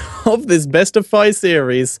 3 of this best of 5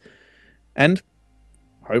 series. and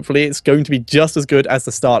hopefully it's going to be just as good as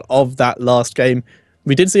the start of that last game.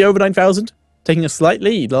 We did see over 9,000 taking a slight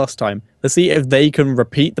lead last time. Let's see if they can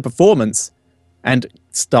repeat the performance and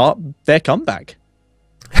start their comeback.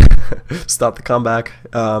 Start the comeback.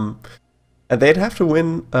 And they'd have to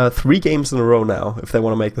win 3 games in a row now if they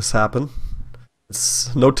want to make this happen.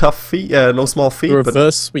 It's no tough feat, no small feat.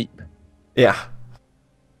 Reverse sweep. Yeah.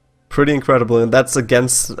 Pretty incredible, and that's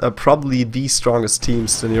against probably the strongest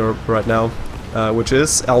teams in Europe right now, which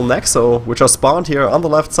is Nexo, which are spawned here on the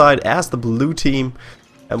left side as the blue team,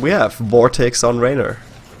 and we have Vortex on Raynor.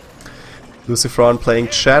 Lucifron playing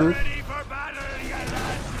Chen,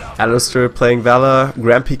 Alistair playing Valor,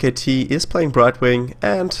 Grand PKT is playing Brightwing,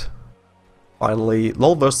 and finally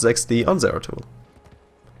LOL vs XD on Zeratul.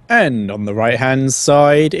 And on the right-hand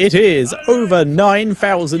side, it is over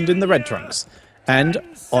 9,000 in the red trunks. And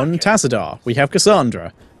on Tassadar, we have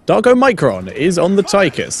Cassandra. Darko Micron is on the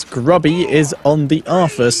Tychus. Grubby is on the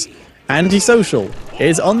Arthas. Antisocial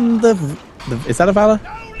is on the... Is that a Valor?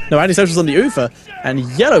 No, Antisocial's on the Ufa. And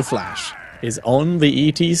Yellow Flash is on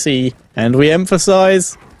the ETC. And we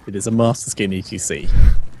emphasize, it is a Master Skin ETC.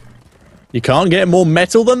 You can't get more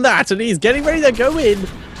metal than that, and he's getting ready to go in.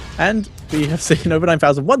 And we have seen over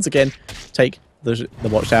 9,000 once again take the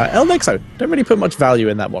watchtower. Nexo don't really put much value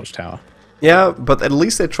in that watchtower. Yeah, but at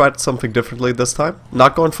least they tried something differently this time.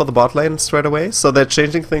 Not going for the bot lane straight away, so they're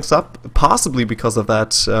changing things up, possibly because of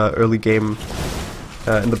that early game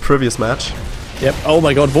in the previous match. Yep, oh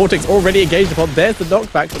my god, Vortex already engaged upon. There's the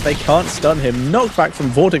knockback, but they can't stun him. Knockback from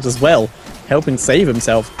Vortex as well, helping save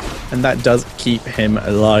himself, and that does keep him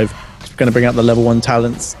alive. Just going to bring out the level 1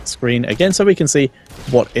 talents screen again so we can see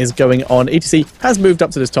what is going on. ETC has moved up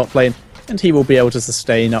to this top lane, and he will be able to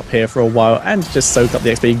sustain up here for a while and just soak up the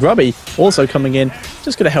XP. Grubby also coming in,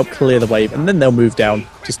 just going to help clear the wave, and then they'll move down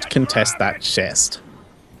just to contest that chest.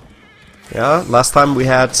 Yeah, last time we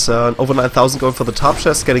had over 9,000 going for the top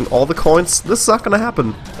chest, getting all the coins. This is not going to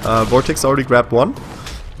happen. Vortex already grabbed 1.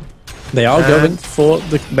 They are going for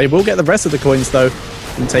the... They will get the rest of the coins, though,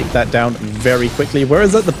 and take that down very quickly.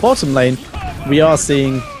 Whereas at the bottom lane, we are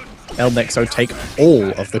seeing Nexo take all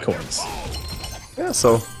of the coins. Yeah,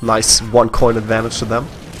 so nice 1 coin advantage to them.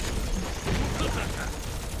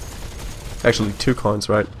 Actually 2 coins,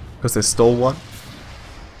 right? Because they stole 1.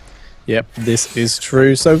 Yep, this is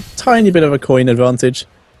true. So tiny bit of a coin advantage.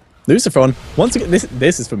 Lucifron, once again,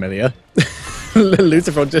 this is familiar.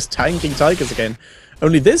 Lucifron just tanking Tigers again.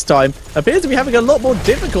 Only this time appears to be having a lot more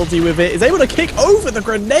difficulty with it. Is able to kick over the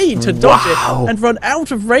grenade to dodge it and run out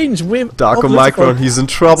of range with Darko Micron. He's in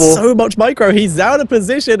trouble. So much micro. He's out of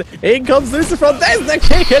position. In comes Lucifron. There's the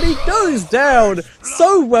kick, and he goes down.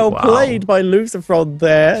 So well played by Lucifron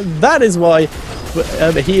there. That is why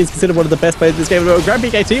he is considered one of the best players in this game. Grand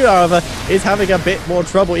PKT, however, is having a bit more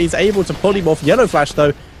trouble. He's able to pull him off Yellow Flash,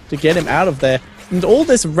 though, to get him out of there. And all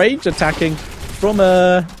this range attacking from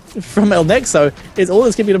Nexo is all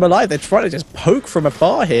that's keeping him alive. They're trying to just poke from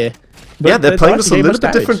afar here. Yeah, they're playing this a little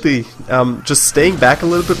bit differently. Just staying back a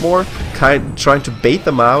little bit more, trying to bait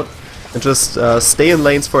them out, and just stay in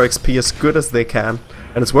lanes for XP as good as they can.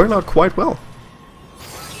 And it's working out quite well.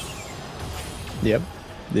 Yep,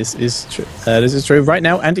 this is true. This is true. Right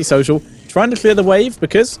now, Antisocial trying to clear the wave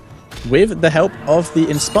because with the help of the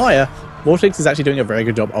Inspire, Vortex is actually doing a very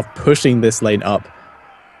good job of pushing this lane up.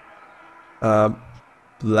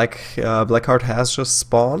 Blackheart has just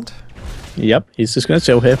spawned. Yep, he's just going to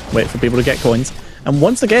chill here, wait for people to get coins. And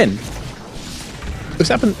once again, this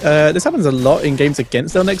happens a lot in games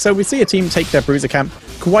against Nexo. We see a team take their Bruiser camp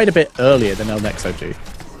quite a bit earlier than Nexo do.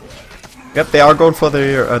 Yep, they are going for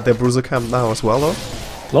their Bruiser camp now as well, though.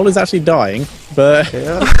 LOL is actually dying, but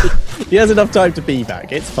yeah. He has enough time to be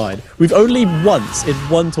back. It's fine. We've only once in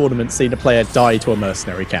one tournament seen a player die to a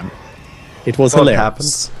mercenary camp. It was hilarious. It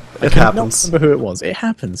happens. It happens. I can't remember who it was. It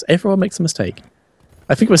happens. Everyone makes a mistake.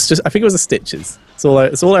 I think it was the Stitches. It's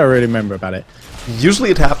all I really remember about it. Usually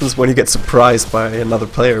it happens when you get surprised by another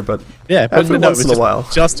player, but yeah, but every once in a while.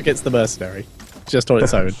 Just against the mercenary. Just on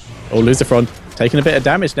its own. Oh, Lucifron taking a bit of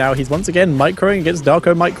damage now. He's once again microing against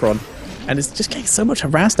Darko Micron. And it's just getting so much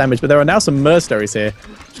harass damage, but there are now some mercenaries here.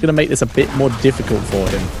 It's going to make this a bit more difficult for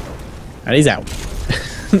him. And he's out.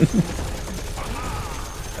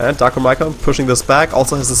 And Darko Micron pushing this back.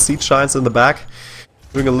 Also has the Seed Shines in the back,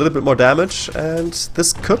 doing a little bit more damage. And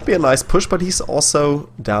this could be a nice push, but he's also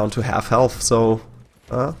down to half health. So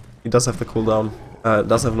he does have the cooldown.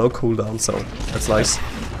 Does have no cooldown, so that's nice.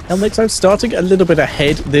 Nexo starting a little bit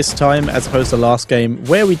ahead this time as opposed to last game,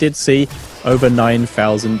 where we did see over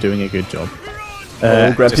 9,000 doing a good job.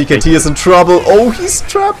 Grand PKT is in trouble. Oh, he's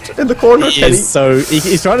trapped in the corner. He's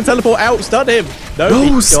trying to teleport out. Stun him.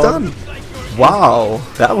 No, stun. Wow,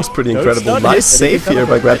 that was pretty incredible. Nice save here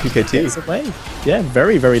by gXxshock. Yeah,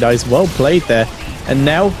 very, very nice. Well played there. And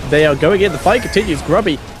now they are going in. The fight continues.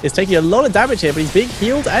 Grubby is taking a lot of damage here, but he's being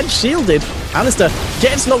healed and shielded. Alistair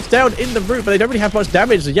gets knocked down in the root, but they don't really have much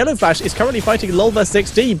damage. The Yellow Flash is currently fighting LOL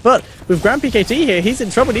vs 6D, but with GXxshock here, he's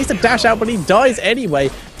in trouble. He needs to dash out, but he dies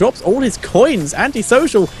anyway. Drops all his coins.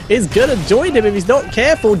 Antisocial is gonna join him if he's not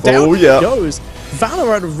careful. Down he goes.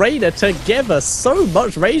 Valor and Raider together. So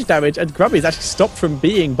much rage damage, and Grubby is actually stopped from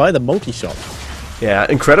being by the multi-shot. Yeah,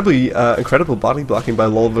 incredible body blocking by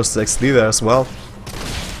LOL vs XD there as well.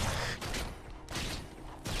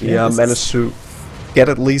 Yeah, managed to get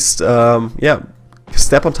at least,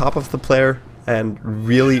 step on top of the player and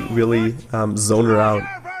really zone her out.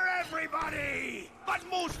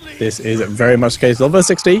 This is very much the case. LOL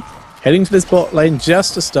vs 6D heading to this bot lane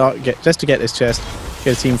just to get this chest,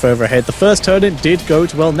 get a team further ahead. The first turn-in did go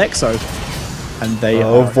to Nexo, and they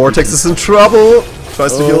Vortex is in trouble.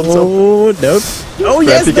 Tries to heal himself. Oh, nope. Oh,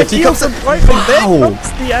 yes, the heal from right.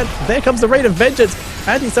 There comes the Raid of Vengeance.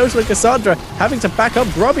 Antisocial and Cassandra having to back up.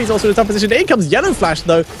 Grubby's also in a tough position. In comes Yellow Flash,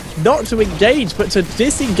 though. Not to engage, but to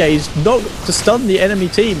disengage. Not to stun the enemy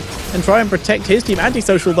team and try and protect his team.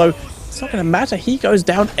 Antisocial, though, it's not going to matter. He goes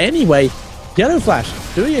down anyway. Yellow Flash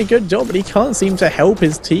doing a good job, but he can't seem to help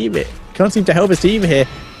his team. Here.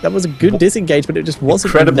 That was a good disengage, but it just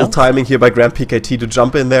wasn't incredible timing here by gXxshock to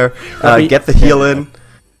jump in there, get the heal in,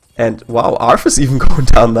 and wow, Arf is even going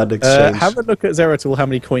down that exchange. Have a look at Zeratul, how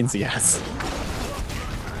many coins he has.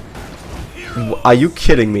 Are you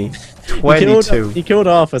kidding me? 22. He killed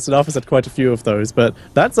Arthas, and Arthas had quite a few of those, but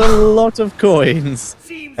that's a lot of coins.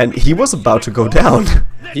 And he was about to go down.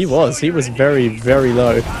 He was very, very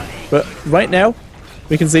low. But right now,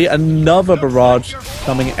 we can see another barrage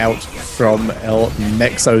coming out from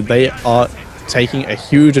Nexo. They are taking a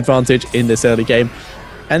huge advantage in this early game.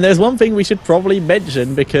 And there's one thing we should probably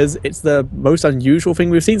mention, because it's the most unusual thing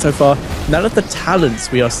we've seen so far. None of the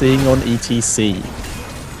talents we are seeing on ETC.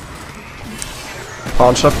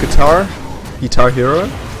 Pawn Shop Guitar Hero,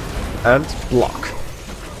 and Block.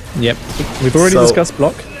 Yep, we've already discussed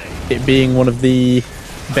Block, it being one of the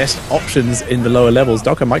best options in the lower levels.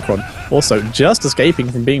 Docker Micron also just escaping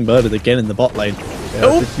from being murdered again in the bot lane.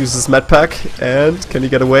 Yeah, uses med pack, and can he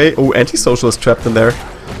get away? Oh, Antisocial is trapped in there,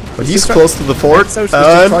 but he's close to the fort. Antisocial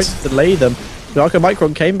is trying to delay them. Docker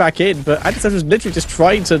Micron came back in, but Antisocial was literally just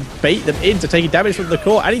trying to bait them into taking damage from the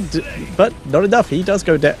core, and but not enough. He does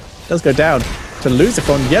go down. To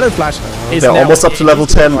Lucifer. Yellow Flash is they're almost up to level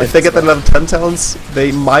 10. If they get that level 10 talents,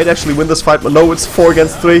 they might actually win this fight, but no, it's 4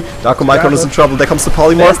 against 3. Darko Micron is in trouble. There comes the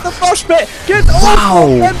Polymorph. There's the mosh pit. Get all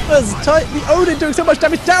 4 members. The Odin doing so much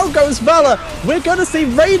damage. Down goes Valor. We're gonna see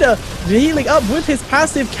Raider healing up with his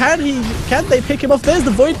passive. Can they pick him off? There's the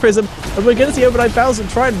Void Prism, and we're gonna see over 9,000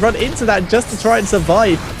 try and run into that just to try and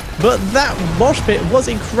survive. But that mosh pit was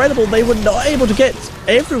incredible. They were not able to get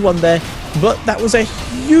everyone there, but that was a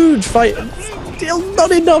huge fight. Still not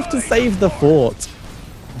enough to save the fort.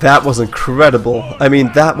 That was incredible. I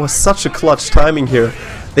mean, that was such a clutch timing here.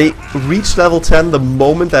 They reached level 10 the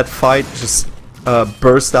moment that fight just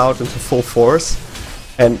burst out into full force,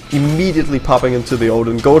 and immediately popping into the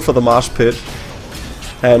Odin, going for the mosh pit,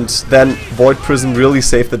 and then Void Prism really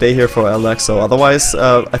saved the day here for Nexo. Otherwise,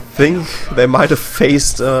 I think they might have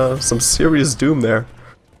faced some serious doom there.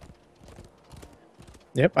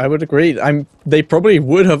 Yep, I would agree. They probably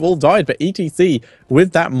would have all died, but ETC,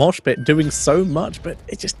 with that mosh pit, doing so much, but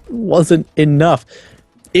it just wasn't enough.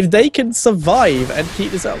 If they can survive and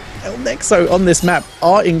keep this up, Nexo on this map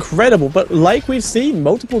are incredible, but like we've seen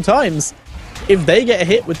multiple times, if they get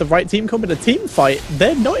hit with the right team comp in a team fight,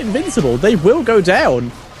 they're not invincible. They will go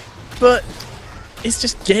down, but it's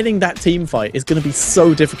just getting that team fight is going to be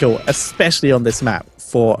so difficult, especially on this map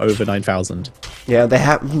for over 9,000. Yeah, they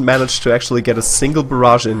haven't managed to actually get a single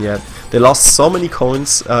barrage in yet. They lost so many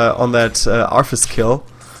coins on that Arthas kill.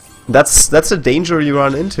 That's a danger you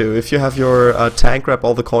run into if you have your tank grab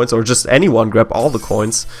all the coins, or just anyone grab all the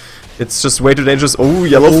coins. It's just way too dangerous. Oh,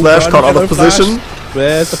 Yellow Flash caught out of position.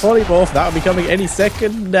 Where's the polymorph? That will be coming any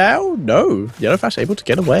second now. No, Yellow Flash able to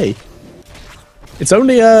get away. It's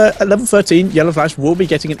only at level 13. Yellow Flash will be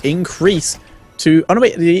getting an increase to... Oh no,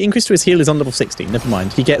 wait, the increase to his heal is on level 16. Never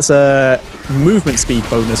mind. He gets a movement speed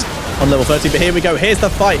bonus on level 13. But here we go. Here's the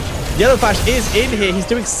fight. Yellow Flash is in here. He's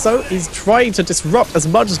doing so... He's trying to disrupt as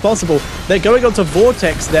much as possible. They're going on to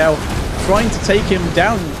Vortex now, trying to take him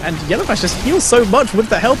down. And Yellow Flash just heals so much with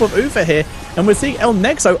the help of Ufa here. And we're seeing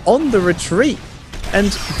Nexo on the retreat. And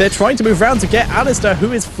they're trying to move around to get Alistair,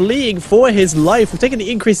 who is fleeing for his life. We've taken the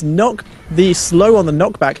increased knock, the slow on the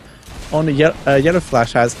knockback on Yellow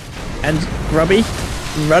Flash has. And Grubby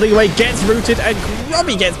running away, gets rooted, and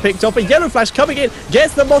Grubby gets picked up. A Yellow Flash coming in,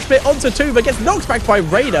 gets the mosh pit onto Tuva, gets knocked back by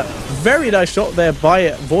Raider. Very nice shot there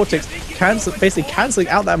by Vortex, basically cancelling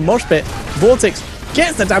out that mosh pit. Vortex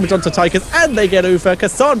gets the damage onto Tychus, and they get Ufa.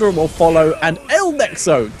 Cassandra will follow, and El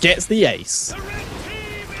Nexo gets the ace.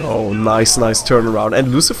 Oh, nice turnaround. And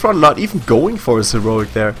Lucifron not even going for his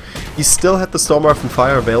heroic there. He still had the Stormwrath and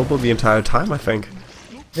Fire available the entire time, I think.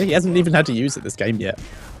 Yeah, he hasn't even had to use it this game yet.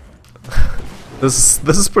 This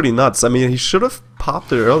is pretty nuts. I mean, he should have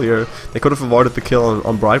popped it earlier. They could have avoided the kill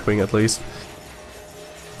on Brightwing at least.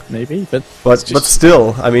 Maybe, but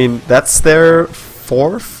still, I mean, that's their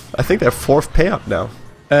fourth. I think their fourth payout now.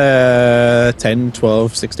 10,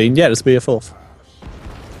 12, 16. Yeah, this will be a fourth.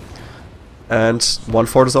 And 1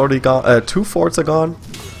 fort is already gone. 2 forts are gone,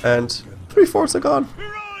 and 3 forts are gone.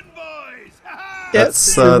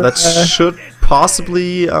 Yes, that should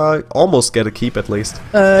possibly almost get a keep at least.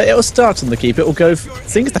 It will start on the keep. It will go.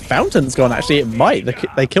 Seeing as the fountain's gone, actually, it might.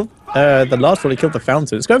 They killed the last one. They killed the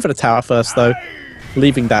fountain. It's going for the tower first, though,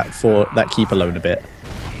 leaving that for that keep alone a bit.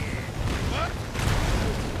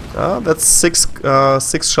 That's six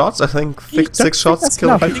shots. I think 6 shots kill.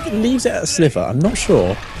 I think it leaves it at a sliver. I'm not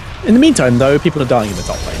sure. In the meantime, though, people are dying in the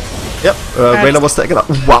top lane. Yep, Reyna was taken out.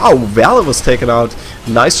 Wow, Valor was taken out.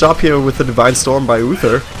 Nice job here with the Divine Storm by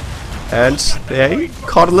Uther. And they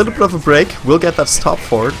caught a little bit of a break. We'll get that stop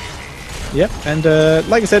forward. Yep, and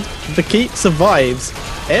like I said, the keep survives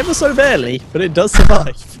ever so barely, but it does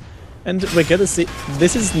survive. And we're going to see,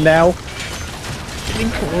 this is now an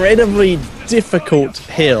incredibly difficult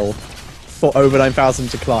hill for over 9,000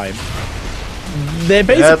 to climb. They're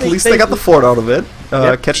basically, at least they got the fort out of it,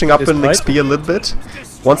 yep, catching up in XP a little bit.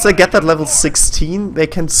 Once they get that level 16, they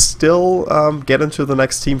can still get into the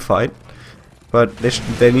next team fight. But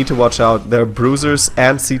they need to watch out. There are Bruisers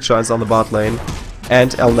and Siege Giants on the bot lane.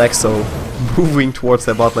 And El Nexo moving towards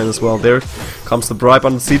their bot lane as well. There comes the Bribe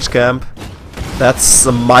on the Siege camp. That's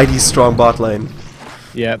a mighty strong bot lane.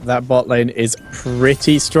 Yeah, that bot lane is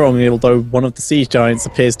pretty strong, although one of the Siege Giants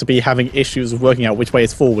appears to be having issues with working out which way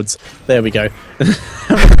is forwards. There we go.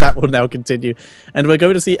 That will now continue. And we're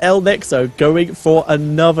going to see El Nexo going for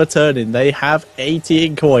another turn-in. They have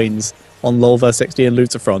 18 coins on LoL vs 60 and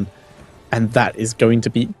Lucifron. And that is going to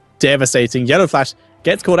be devastating. Yellow Flash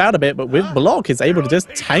gets caught out a bit, but with Block is able to just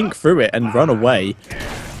tank through it and run away.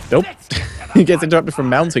 Nope. He gets interrupted from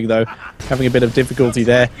mounting, though, having a bit of difficulty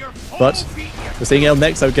there. But we're seeing El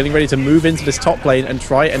Nexo getting ready to move into this top lane and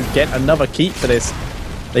try and get another keep for this.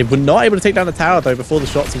 They were not able to take down the tower, though, before the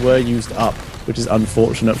shots were used up, which is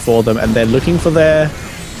unfortunate for them. And they're looking for their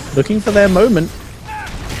moment.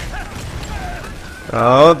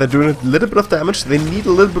 Oh, they're doing a little bit of damage. They need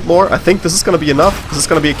a little bit more. I think this is going to be enough. This is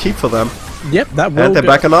going to be a keep for them. Yep, that will. And they're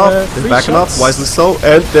backing off. They're backing off, wisely so.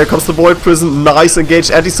 And there comes the Void Prison. Nice engaged.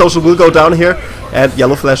 Antisocial will go down here. And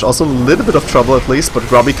Yellow Flash also in a little bit of trouble at least. But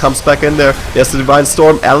Grubby comes back in there. There's the Divine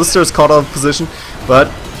Storm. Alistair is caught out of position. But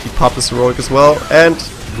he popped his heroic as well. And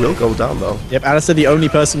will go down though. Yep, Alistair the only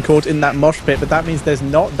person caught in that mosh pit. But that means there's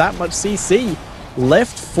not that much CC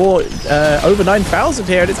left for over 9,000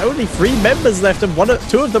 here, and it's only 3 members left, and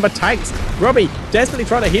 2 of them are tanks. Grubby desperately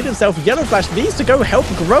trying to heal himself. Yellow Flash needs to go help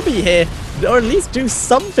Grubby here, or at least do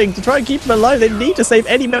something to try and keep him alive. They need to save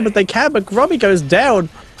any members they can, but Grubby goes down,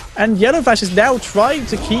 and Yellow Flash is now trying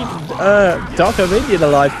to keep Darko Minion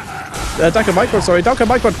alive. Darko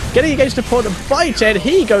Micron getting engaged to port by Ched.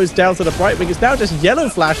 He goes down to the Brightwing. It's now just Yellow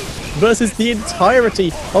Flash versus the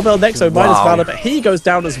entirety of El Nexo minus Valor, but he goes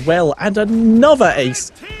down as well, and another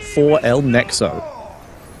ace for El Nexo.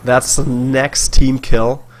 That's the next team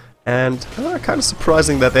kill, and kind of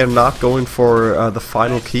surprising that they're not going for the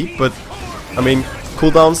final keep, but I mean,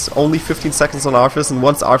 cooldown's only 15 seconds on Arthas, and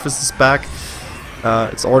once Arthas is back,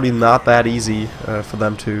 it's already not that easy for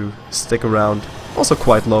them to stick around. Also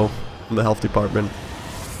quite low in the health department.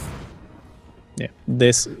 Yeah,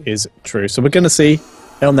 this is true. So we're going to see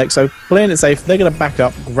El Nexo playing it safe. They're going to back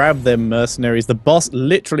up, grab their mercenaries. The boss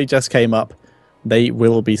literally just came up. They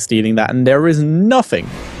will be stealing that, and there is nothing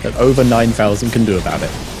that over 9,000 can do about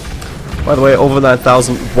it. By the way, over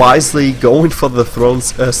 9,000 wisely going for the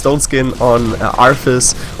stone skin on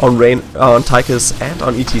Arthas, on Tychus, and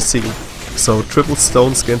on ETC. So triple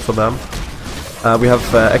stone skin for them. We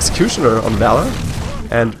have Executioner on Valor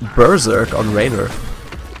and Berserk on Raynor.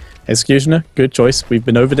 Executioner, good choice. We've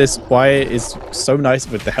been over this. Why is so nice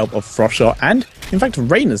with the help of Frostshot, and in fact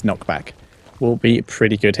Raynor's knockback will be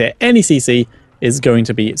pretty good here. Any CC is going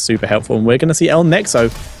to be super helpful, and we're going to see El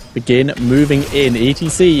Nexo begin moving in.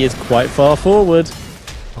 ETC is quite far forward.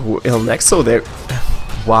 Oh, El Nexo, they're...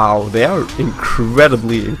 Wow, they are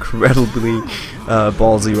incredibly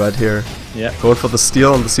ballsy right here. Yeah. Going for the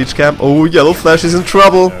steal on the siege camp. Oh, Yellow Flash is in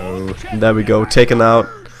trouble. And there we go, taken out.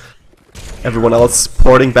 Everyone else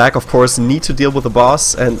porting back, of course, need to deal with the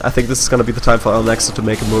boss, and I think this is going to be the time for Nexo to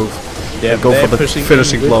make a move. Yeah, and go for the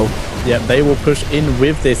finishing blow. Yeah, they will push in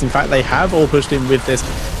with this. In fact, they have all pushed in with this.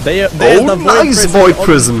 There's the nice Void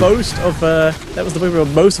Prison. Most of that was the way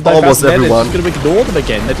on most of that. Almost everyone. They're just going to ignore them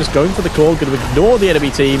again. They're just going for the core, going to ignore the enemy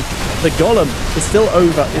team. The Golem is still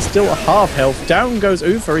over. It's still a half health. Down goes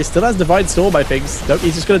Ufa. He still has Divine Storm, I think. Nope,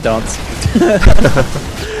 he's just going to dance.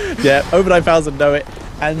 Yeah, over 9,000 know it.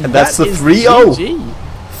 And that's the 3-0.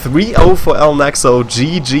 3-0 for Nexo.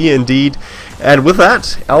 GG indeed. And with that,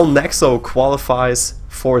 Nexo qualifies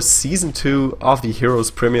for Season 2 of the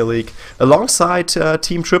Heroes Premier League alongside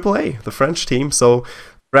Team AAA, the French team. So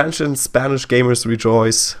French and Spanish gamers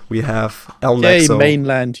rejoice. We have Nexo.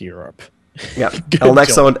 Mainland Europe. Yeah,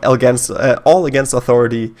 Nexo and all against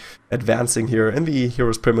authority advancing here in the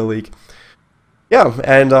Heroes Premier League. Yeah,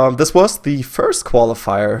 and this was the first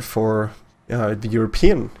qualifier for the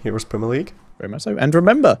European Heroes Premier League. Very much so. And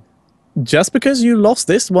remember, just because you lost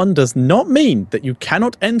this one does not mean that you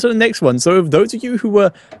cannot enter the next one. So if those of you who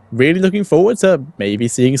were really looking forward to maybe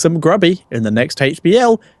seeing some Grubby in the next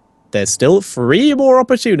HBL, there's still 3 more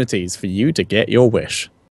opportunities for you to get your wish.